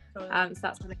song. So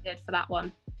that's what I did for that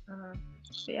one. But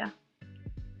yeah.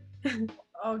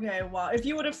 Okay, wow. If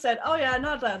you would have said, oh yeah,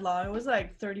 not that long, it was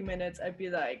like 30 minutes, I'd be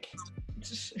like,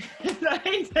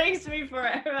 it takes me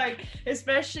forever. Like,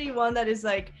 especially one that is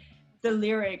like, the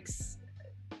lyrics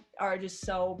are just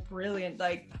so brilliant.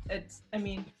 Like, I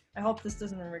hope this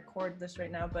doesn't record this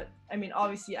right now, but I mean,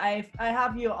 obviously I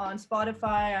have you on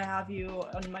Spotify, I have you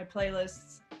on my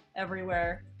playlists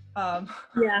everywhere. Because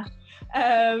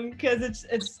it's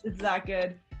that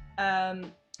good.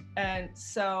 And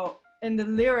so in the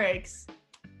lyrics,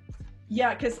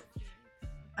 because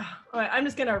I'm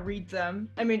just gonna read them.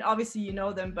 I mean, obviously you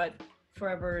know them, but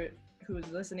forever who is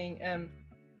listening,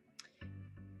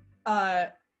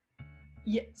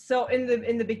 so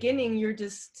in the beginning you're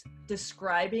just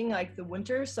describing like the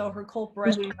winter. So her cold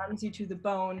breath numbs you to the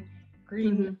bone,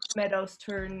 green meadows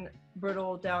turn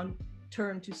brittle down,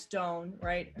 turn to stone,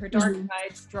 right? Her dark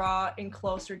nights draw in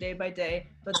closer day by day,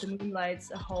 but the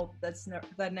moonlight's a hope that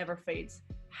never fades.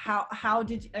 How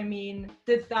did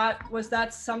was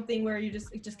that something where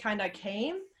it just kind of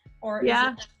came, or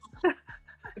really?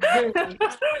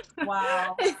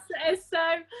 Wow.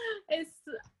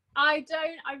 I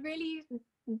really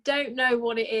don't know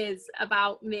what it is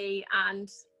about me and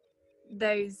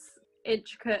those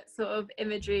intricate sort of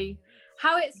imagery.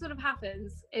 How it sort of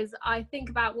happens is I think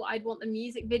about what I'd want the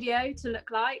music video to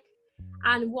look like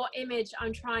and what image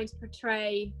I'm trying to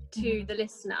portray to the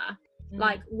listener,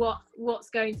 like what's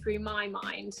going through my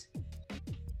mind.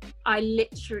 I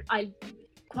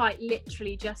quite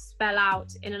literally just spell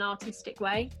out in an artistic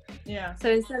way. Yeah. So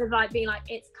instead of like being like,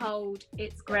 it's cold,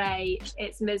 it's grey,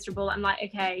 it's miserable, I'm like,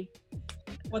 okay,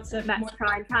 let's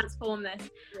try and transform this.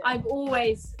 Yeah. I've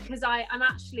always, because I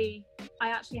actually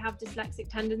have dyslexic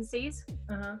tendencies.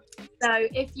 So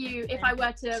if I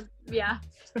were to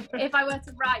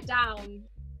write down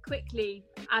quickly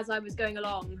as I was going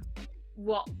along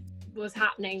what was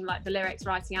happening, like the lyrics,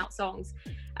 writing out songs,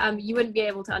 you wouldn't be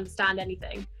able to understand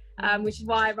anything. Which is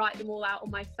why I write them all out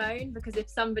on my phone, because if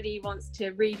somebody wants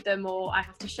to read them or I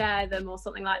have to share them or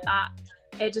something like that,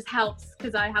 it just helps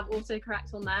because I have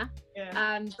autocorrect on there.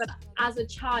 But as a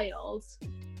child,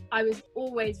 I was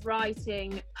always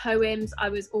writing poems, I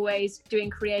was always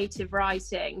doing creative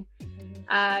writing,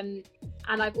 and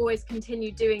I've always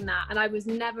continued doing that, and I was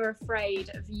never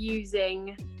afraid of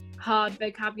using hard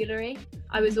vocabulary.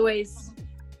 I was always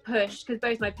pushed because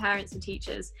both my parents are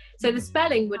teachers, so the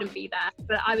spelling wouldn't be there,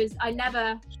 but I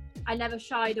never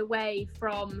shied away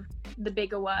from the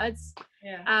bigger words.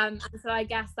 And so I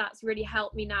guess that's really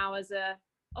helped me now as a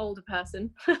older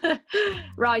person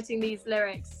writing these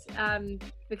lyrics,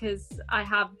 because I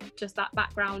have just that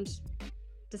background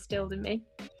distilled in me.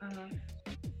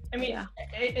 I mean,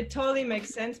 it totally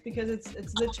makes sense, because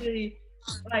it's literally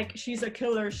like she's a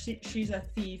killer, she's a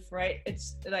thief, right?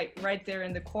 It's like right there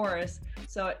in the chorus.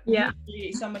 So Yeah.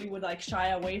 usually somebody would like shy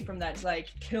away from that. It's like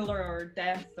killer or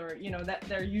death, or you know, that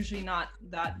they're usually not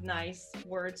that nice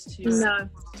words to No.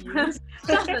 use.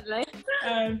 Definitely.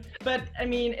 But I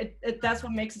mean, that's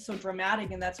what makes it so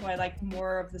dramatic, and that's why I like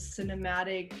more of the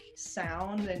cinematic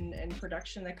sound and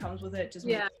production that comes with it. Just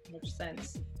makes so much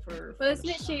sense for Well, it's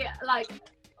literally like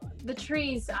the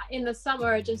trees in the summer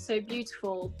are just so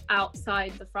beautiful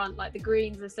outside the front, like the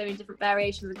greens, there's so many different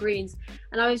variations of greens,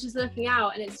 and I was just looking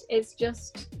out and it's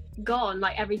just gone,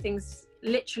 like everything's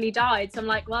literally died. So I'm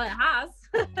like, well, it has.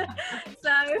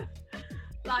 So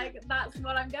like that's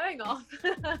what I'm going off.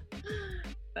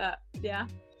 But yeah.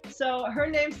 So Her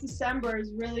Name's December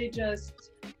is really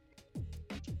just,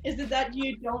 is it that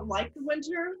you don't like the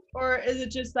winter, or is it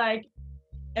just like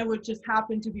it would just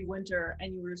happen to be winter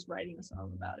and you were just writing a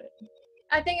song about it?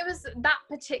 I think it was that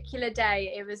particular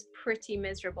day, it was pretty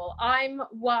miserable. I'm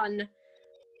one,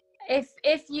 if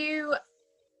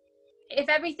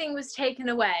everything was taken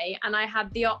away and I had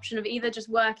the option of either just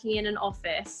working in an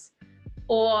office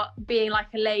or being like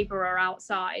a laborer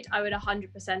outside, I would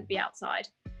 100% be outside.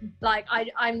 Like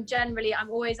I'm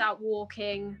always out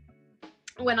walking.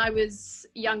 When I was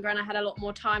younger and I had a lot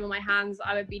more time on my hands,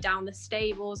 I would be down the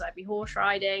stables, I'd be horse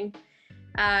riding.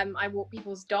 I walk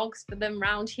people's dogs for them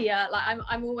around here. Like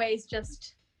I'm always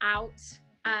just out,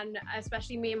 and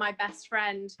especially me and my best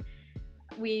friend,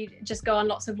 we just go on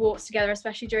lots of walks together,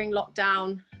 especially during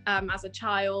lockdown. As a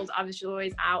child, I was just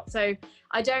always out. So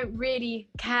I don't really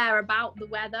care about the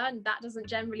weather, and that doesn't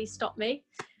generally stop me.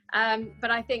 But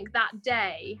I think that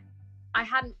day,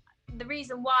 the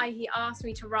reason why he asked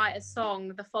me to write a song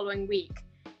the following week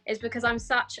is because I'm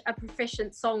such a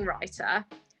proficient songwriter.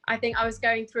 I think I was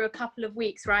going through a couple of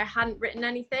weeks where I hadn't written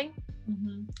anything.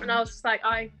 Mm-hmm. And I was just like,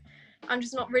 I'm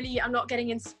not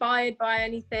getting inspired by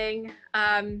anything.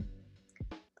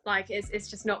 Like it's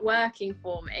just not working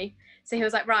for me. So he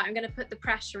was like, right, I'm going to put the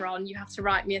pressure on. You have to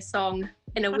write me a song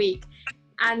in a week.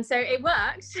 And so it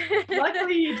worked.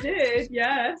 Luckily you did,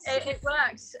 yes. It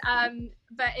worked.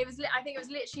 But I think it was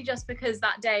literally just because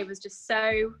that day was just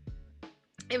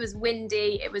it was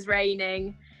windy, it was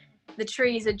raining, the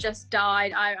trees had just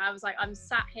died. I was like, I'm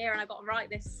sat here and I got to write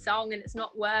this song and it's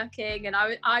not working. And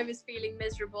I was feeling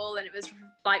miserable, and it was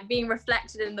like being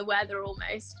reflected in the weather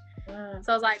almost. So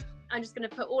I was like, I'm just going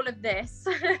to put all of this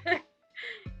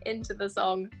into the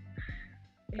song.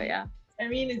 But yeah. I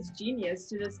mean, it's genius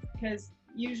to just, because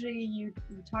usually you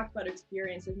talk about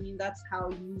experience. I mean, that's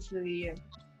how usually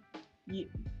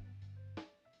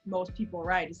most people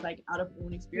write. It's like out of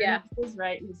own experiences,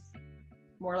 right? It's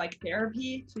more like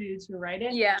therapy to write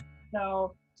it. Yeah.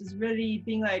 So just really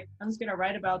being like, I'm just gonna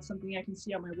write about something I can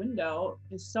see out my window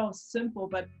is so simple,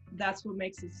 but that's what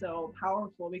makes it so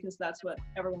powerful, because that's what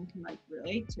everyone can like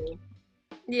relate to.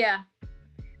 Yeah.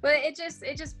 Well, it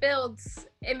just builds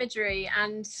imagery,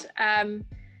 and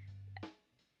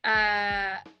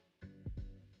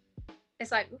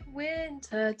it's like,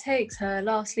 winter takes her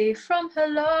last leaf from her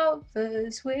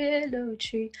lover's willow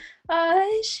tree,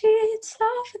 ice sheets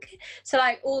suffocate. So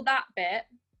like all that bit,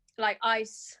 like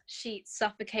ice sheets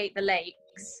suffocate the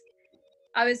lakes.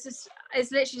 It's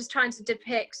literally just trying to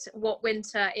depict what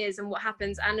winter is and what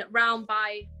happens. And round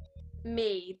by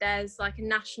me, there's like a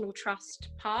National Trust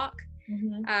park,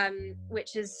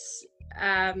 which is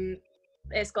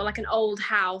it's got like an old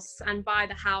house, and by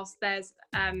the house there's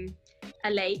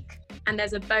a lake, and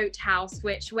there's a boathouse,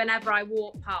 which whenever I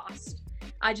walk past,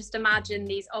 I just imagine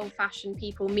these old-fashioned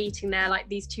people meeting there, like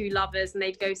these two lovers, and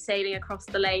they'd go sailing across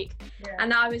the lake. Yeah.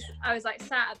 And I was like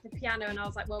sat at the piano, and I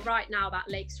was like, well, right now that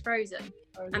lake's frozen,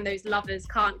 and those lovers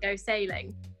can't go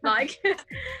sailing. Like,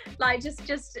 I just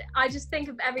think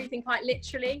of everything quite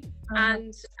literally.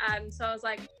 And so I was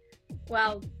like,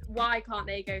 well, why can't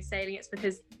they go sailing? It's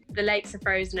because the lakes are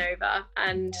frozen over,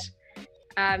 and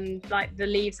like the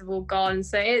leaves have all gone.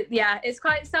 So it's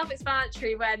quite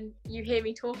self-explanatory when you hear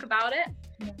me talk about it.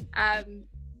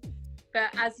 But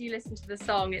as you listen to the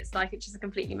song, it's like it's just a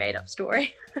completely made up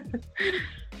story.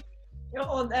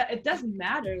 It doesn't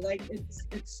matter. Like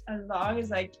it's as long as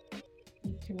like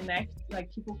you connect,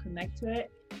 like people connect to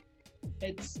it.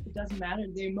 It doesn't matter.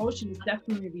 The emotion is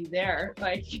definitely there.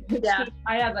 Like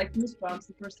I had like goosebumps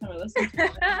the first time I listened to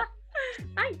it.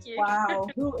 Thank you. Wow,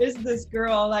 who is this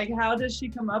girl? Like, how does she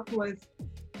come up with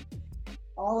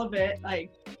all of it?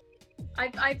 Like,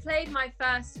 I played my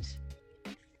first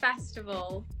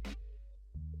festival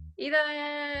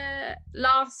either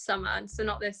last summer, so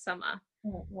not this summer,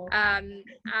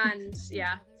 And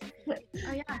yeah.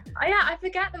 Oh yeah, I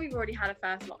forget that we've already had a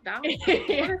first lockdown.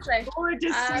 Honestly. Or it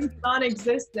just seems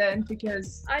non-existent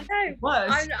because I know. it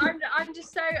was.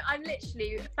 I'm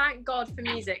literally, thank God for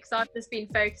music, so I've just been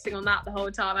focusing on that the whole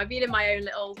time. I've been in my own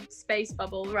little space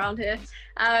bubble around here.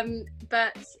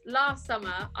 But last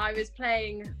summer I was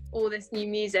playing all this new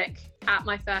music at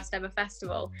my first ever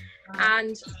festival,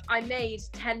 and I made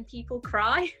 10 people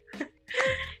cry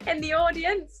in the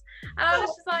audience, and I was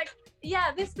just like,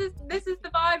 yeah, this is the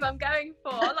vibe I'm going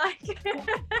for. Like,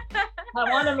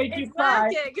 I want to make you cry.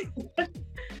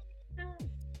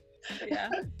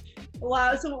 Yeah.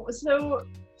 Wow. So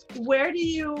where do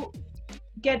you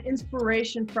get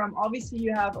inspiration from? Obviously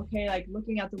you have, okay, like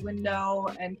looking out the window,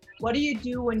 and what do you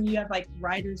do when you have like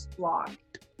writer's block,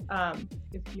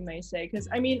 if you may say? Because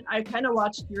I mean, I kind of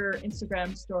watched your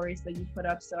Instagram stories that you put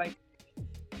up, so I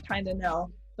kind of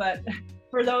know. But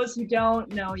for those who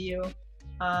don't know you,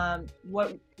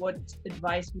 what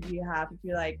advice would you have if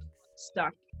you're like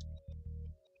stuck?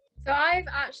 So I've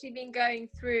actually been going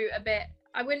through a bit,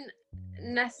 I wouldn't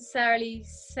necessarily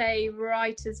say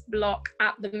writer's block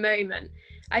at the moment.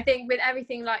 I think with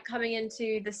everything like coming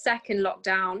into the second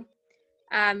lockdown,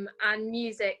 and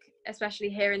music, especially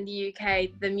here in the UK,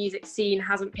 the music scene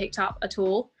hasn't picked up at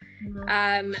all.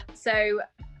 Mm-hmm. So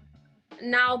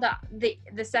now that the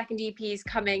second EP is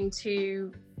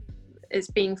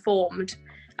being formed,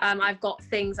 I've got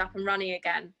things up and running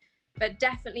again. But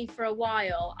definitely for a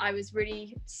while, I was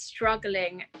really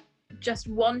struggling just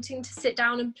wanting to sit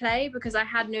down and play because I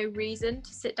had no reason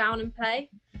to sit down and play.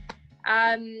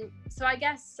 So I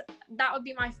guess that would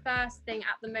be my first thing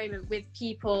at the moment with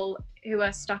people who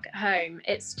are stuck at home.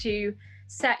 It's to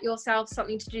set yourself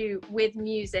something to do with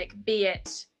music, be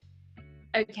it,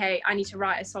 okay, I need to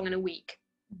write a song in a week,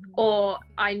 or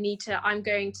I'm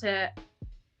going to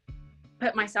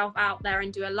put myself out there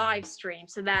and do a live stream,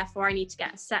 so therefore I need to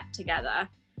get a set together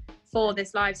for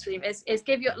this live stream. Is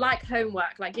give your, like,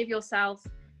 homework, like give yourself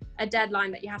a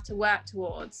deadline that you have to work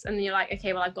towards, and then you're like,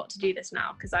 okay, well, I've got to do this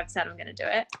now because I've said I'm going to do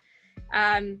it.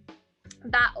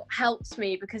 That helps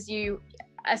me because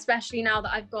especially now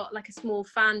that I've got like a small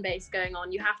fan base going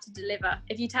on, you have to deliver.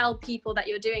 If you tell people that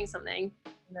you're doing something,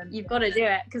 you've got to do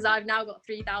it, because I've now got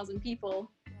 3,000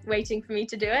 people waiting for me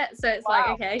to do it. So it's like,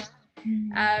 okay.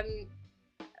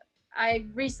 I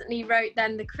recently wrote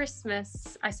then the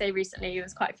Christmas, I say recently, it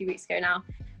was quite a few weeks ago now,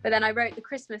 but then I wrote the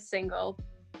Christmas single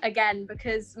again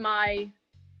because my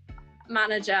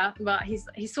manager, well,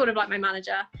 he's sort of like my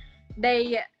manager,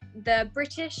 the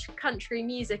British Country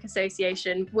Music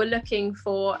Association were looking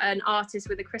for an artist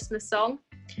with a Christmas song.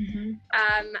 Mm-hmm.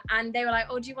 And they were like,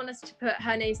 oh, do you want us to put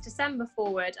Her Name's December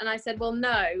forward? And I said, well,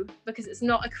 no, because it's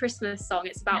not a Christmas song,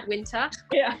 it's about winter.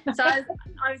 Yeah. So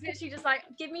I was literally just like,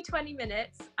 give me 20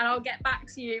 minutes and I'll get back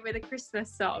to you with a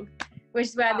Christmas song, which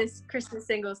is where this Christmas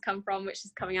single's come from, which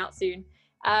is coming out soon.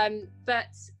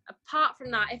 But apart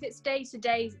from that, if it's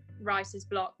day-to-day writer's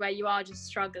block where you are just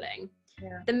struggling,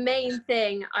 the main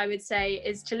thing I would say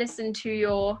is to listen to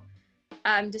your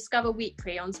Discover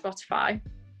Weekly on Spotify,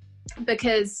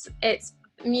 because it's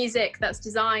music that's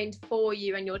designed for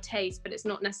you and your taste, but it's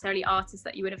not necessarily artists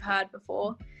that you would have heard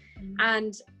before.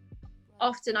 And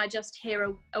often I just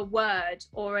hear a word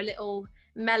or a little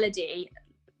melody,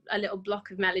 a little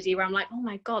block of melody where I'm like, oh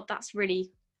my God, that's really,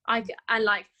 and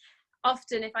like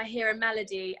often if I hear a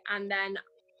melody and then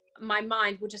my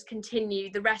mind will just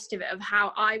continue the rest of it of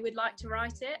how I would like to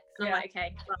write it. And I'm like,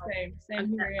 okay, well,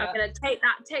 I'm going to take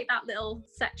that little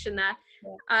section there.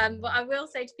 What I will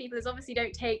say to people is obviously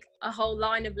don't take a whole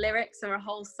line of lyrics or a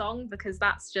whole song, because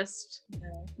that's just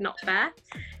not fair,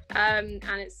 and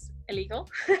it's illegal.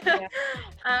 But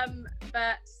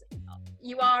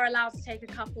you are allowed to take a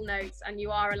couple notes, and you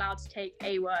are allowed to take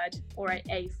a word or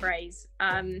a phrase.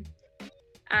 And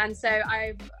so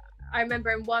I remember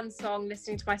in one song,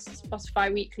 listening to my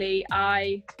Spotify Weekly,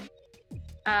 I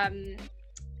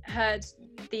heard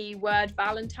the word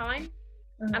Valentine.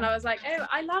 And I was like, oh,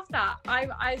 I love that.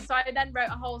 So I then wrote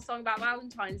a whole song about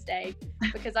Valentine's Day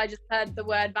because I just heard the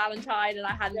word Valentine and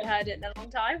I hadn't heard it in a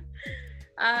long time.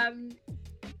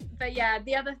 But yeah,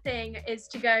 the other thing is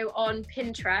to go on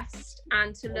Pinterest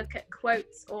and to look at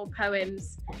quotes or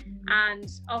poems. And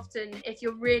often if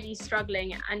you're really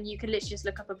struggling, and you can literally just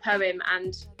look up a poem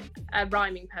and a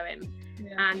rhyming poem,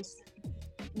 and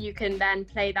you can then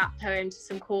play that poem to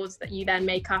some chords that you then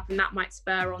make up, and that might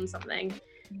spur on something.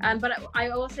 But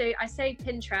I say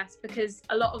Pinterest because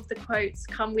a lot of the quotes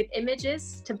come with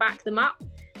images to back them up.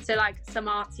 So like some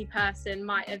artsy person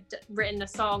might have written a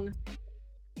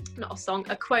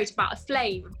quote about a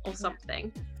flame or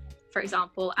something, for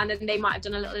example, and then they might have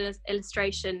done a little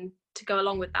illustration to go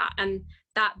along with that, and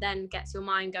that then gets your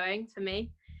mind going for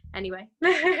me anyway.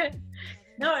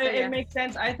 No, it makes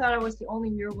sense. I thought I was the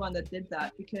only weird one that did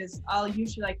that, because I'll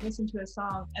usually like listen to a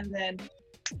song and then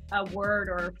a word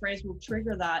or a phrase will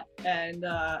trigger that, and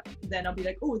then I'll be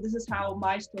like, oh, this is how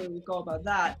my story would go about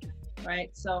that, right?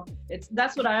 So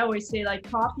that's what I always say, like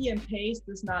copy and paste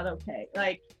is not okay.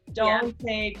 Like don't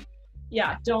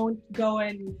don't go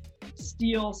and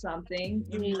steal something.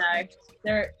 No.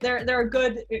 There are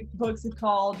good books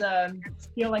called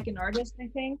Feel Like an Artist, I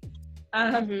think.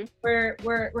 Where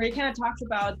he kind of talks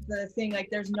about the thing, like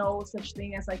there's no such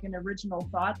thing as like an original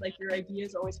thought, like your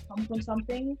ideas always come from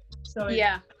something, so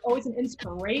it's always an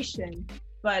inspiration.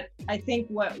 But I think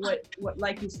what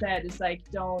like you said is like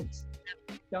don't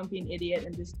be an idiot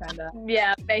and just kind of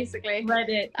basically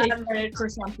take credit for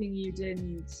something you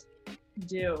didn't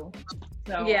do.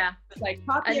 So like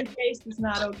copy and paste is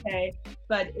not okay,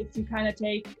 but if you kind of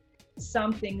take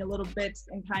something a little bit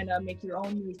and kind of make your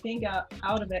own new thing out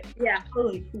of it,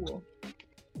 totally cool.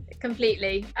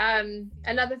 Completely.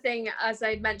 Another thing, as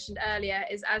I mentioned earlier,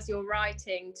 is as you're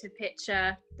writing, to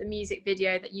picture the music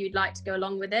video that you'd like to go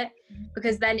along with it,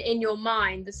 because then in your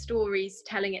mind the story's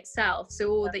telling itself, so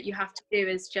all that you have to do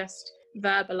is just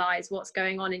verbalize what's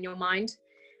going on in your mind.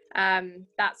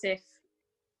 That's if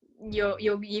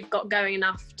you've got going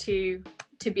enough to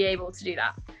be able to do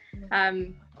that.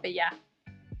 But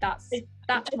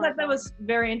I thought that was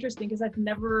very interesting, because I've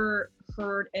never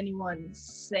heard anyone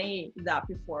say that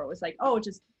before. It was like, oh,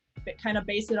 just kind of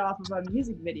base it off of a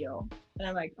music video, and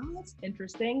I'm like, oh, that's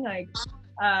interesting. Like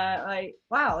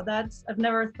wow, I've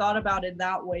never thought about it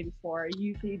that way before.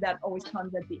 Usually that always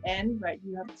comes at the end, right?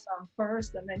 You have the song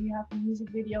first and then you have the music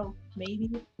video maybe.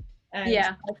 And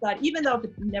I thought, even though if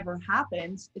it never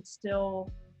happens, it's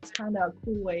kind of a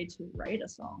cool way to write a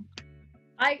song.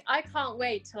 I can't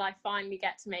wait till I finally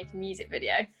get to make a music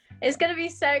video. It's going to be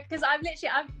so, because I've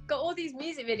got all these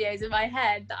music videos in my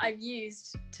head that I've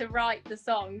used to write the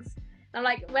songs. And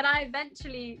like, when I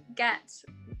eventually get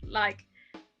like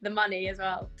the money as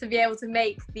well to be able to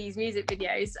make these music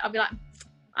videos, I'll be like,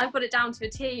 I've got it down to a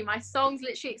T. My songs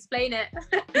literally explain it.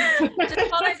 Just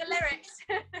follow the lyrics.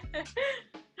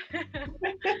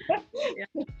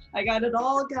 I got it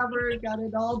all covered, got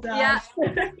it all done.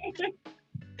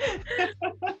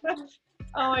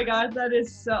 Oh my god, that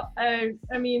is so, I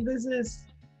mean, this is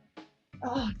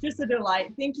just a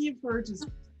delight. Thank you for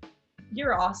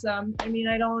you're awesome. I mean,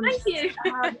 I don't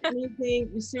have anything.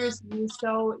 You're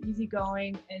so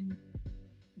easygoing, and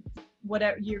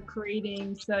whatever, you're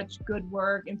creating such good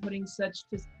work and putting such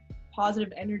just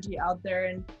positive energy out there,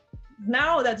 and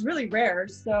now that's really rare.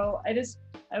 So I just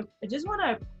want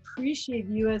to appreciate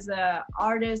you as a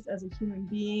artist, as a human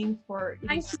being, for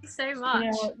thank you so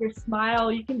much. Your smile,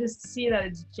 you can just see that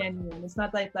it's genuine. It's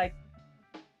not like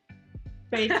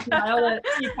fake smile that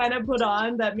you kind of put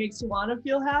on that makes you want to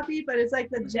feel happy, but it's like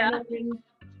the genuine,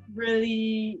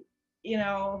 really, you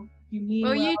mean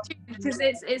well. You do, because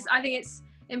it's I think it's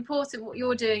important. What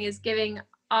you're doing is giving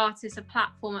artists a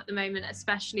platform at the moment,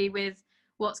 especially with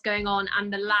what's going on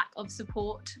and the lack of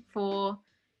support for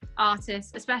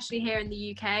artists, especially here in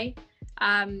the UK.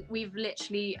 We've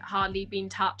literally hardly been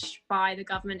touched by the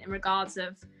government in regards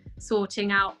of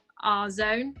sorting out our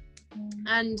zone,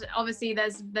 and obviously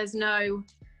there's no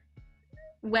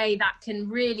way that can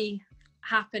really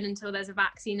happen until there's a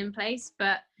vaccine in place,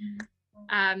 but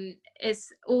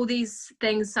it's all these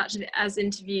things such as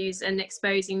interviews and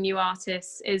exposing new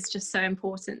artists is just so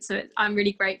important, so I'm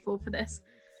really grateful for this.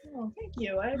 Oh, thank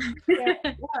you.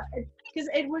 Because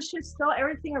it was just so,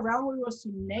 everything around me was so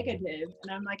negative,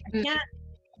 and I'm like, I can't.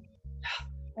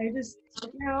 I just,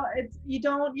 you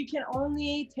can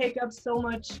only take up so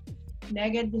much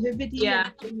negativity.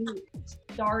 And you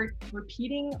start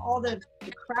repeating all the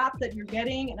crap that you're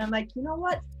getting, and I'm like, you know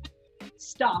what?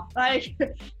 Stop. Like,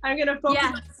 I'm gonna focus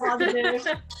on positive.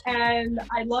 And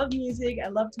I love music. I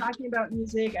love talking about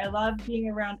music. I love being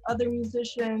around other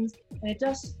musicians, and it's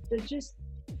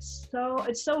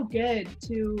so good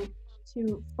to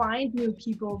find new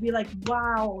people, be like,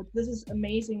 wow, this is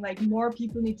amazing, like more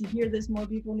people need to hear this, more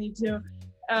people need to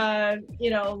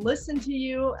listen to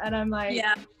you, and I'm like,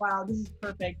 wow, this is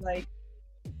perfect. Like,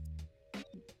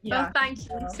 well, thank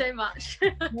you so much.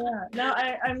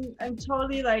 I'm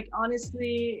totally, like,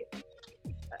 honestly,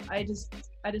 I just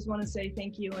want to say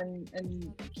thank you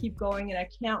and keep going, and I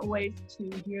can't wait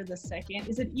to hear the second.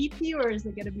 Is it EP or is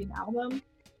it going to be an album?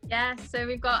 Yeah, so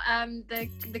we've got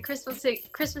the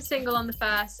Christmas single on the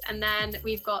first, and then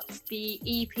we've got the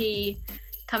EP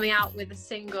coming out with a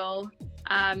single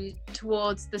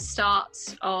towards the start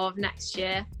of next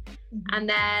year. And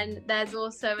then there's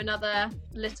also another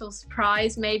little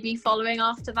surprise maybe following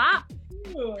after that.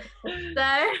 Ooh. So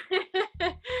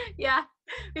yeah,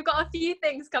 we've got a few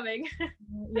things coming.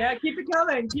 Yeah, keep it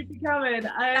coming.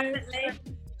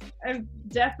 I'm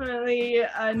definitely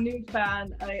a new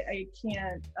fan.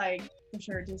 I for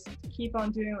sure just keep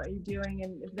on doing what you're doing,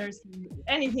 and if there's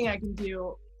anything I can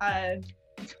do, thank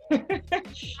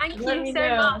you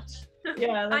so much.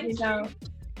 Yeah, let me know.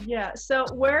 Yeah, so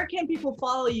where can people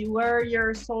follow you? Where are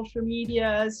your social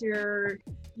medias, your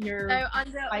so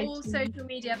under all social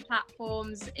media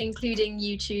platforms, including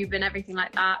YouTube and everything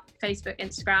like that, Facebook,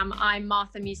 Instagram, I'm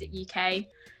Martha Music UK.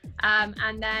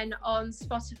 And then on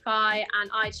Spotify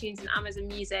and iTunes and Amazon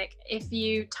Music, if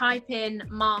you type in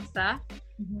Martha,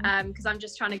 because I'm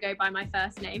just trying to go by my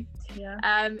first name.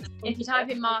 Yeah. If you type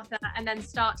in Martha and then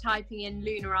start typing in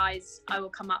Lunar Eyes, I will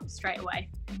come up straight away.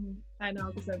 I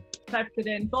know, because I've typed it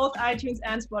in both iTunes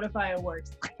and Spotify. It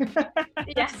works.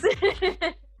 Yes.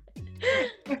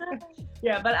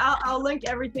 Yeah, but I'll link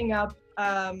everything up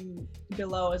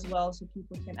below as well, so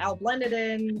people can. I'll blend it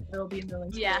in. It'll be in the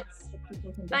links. Yes.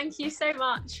 So thank you so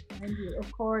much. Thank you,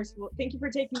 of course. Well, thank you for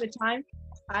taking the time.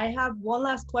 I have one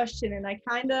last question, and I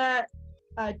kind of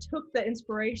took the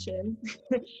inspiration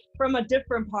from a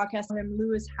different podcast from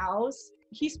Lewis House.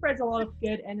 He spreads a lot of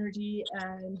good energy,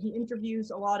 and he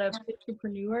interviews a lot of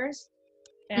entrepreneurs,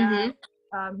 and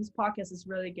his podcast is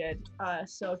really good.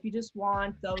 So if you just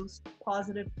want those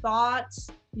positive thoughts,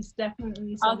 he's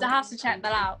definitely. I'll have to check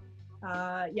that out.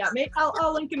 Yeah, maybe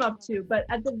I'll link him up too. But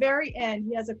at the very end,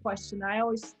 he has a question. I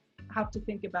always have to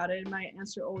think about it, and my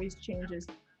answer always changes.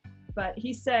 But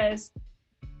he says,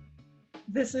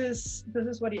 "This is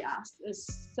what he asked.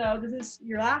 So this is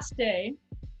your last day.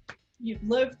 You've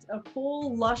lived a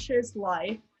full, luscious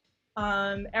life.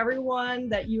 Everyone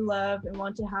that you love and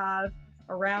want to have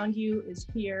around you is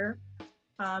here.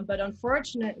 But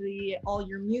unfortunately, all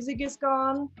your music is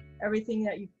gone. Everything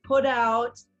that you put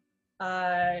out,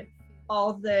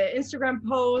 all the Instagram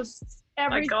posts,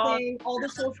 everything, all the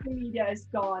social media is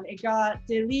gone. It got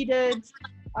deleted.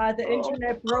 The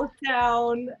internet broke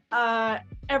down.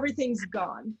 Everything's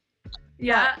gone.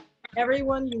 Yeah. But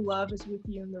everyone you love is with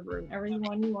you in the room.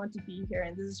 Everyone you want to be here,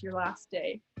 and this is your last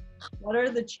day. What are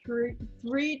the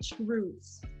 3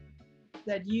 truths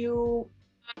that you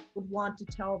would want to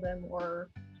tell them, or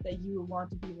that you would want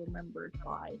to be remembered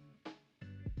by?"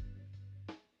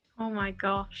 Oh my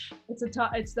gosh.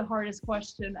 It's the hardest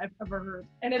question I've ever heard,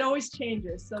 and it always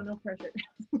changes, so no pressure.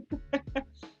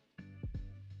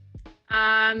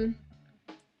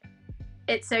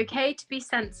 It's okay to be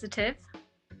sensitive.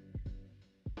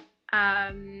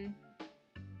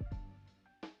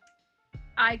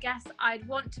 I guess I'd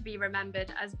want to be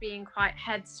remembered as being quite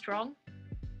headstrong.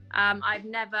 I've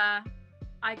never,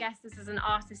 I guess this is an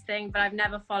artist thing, but I've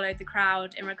never followed the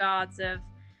crowd in regards of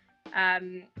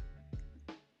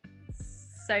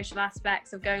social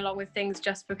aspects of going along with things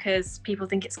just because people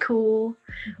think it's cool,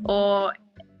 or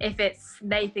if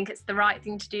they think it's the right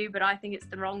thing to do, but I think it's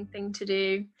the wrong thing to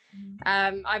do.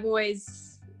 I've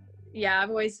always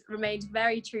remained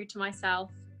very true to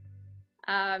myself.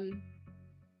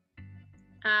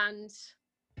 And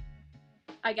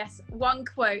I guess one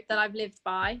quote that I've lived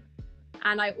by,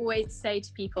 and I always say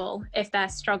to people if they're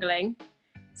struggling,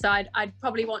 so I'd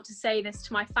probably want to say this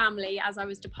to my family as I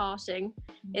was departing,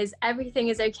 is everything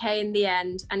is okay in the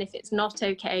end, and if it's not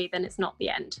okay, then it's not the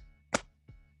end.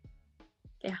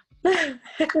 Yeah.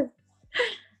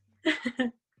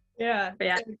 Yeah. But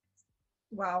yeah.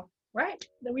 Wow. Right.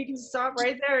 Then we can stop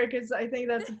right there, because I think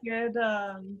that's a good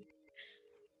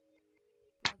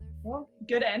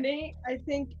good ending. I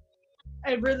think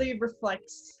it really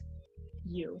reflects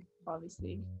you,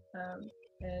 obviously.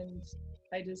 And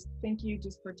I just thank you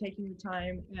just for taking the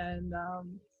time and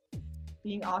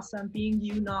being awesome, being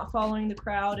you, not following the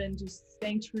crowd, and just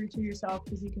staying true to yourself,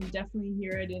 because you can definitely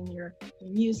hear it in your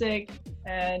music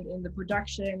and in the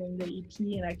production and the EP.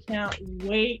 And I can't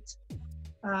wait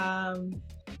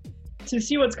to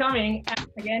see what's coming.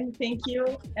 Again, thank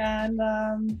you, and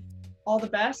all the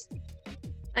best.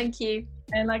 Thank you.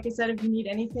 And like I said, if you need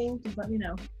anything, just let me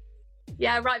know.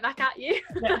 Yeah, right back at you.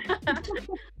 Yeah.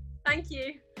 Thank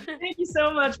you. Thank you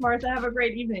so much, Martha. Have a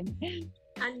great evening.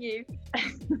 And you.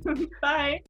 Bye.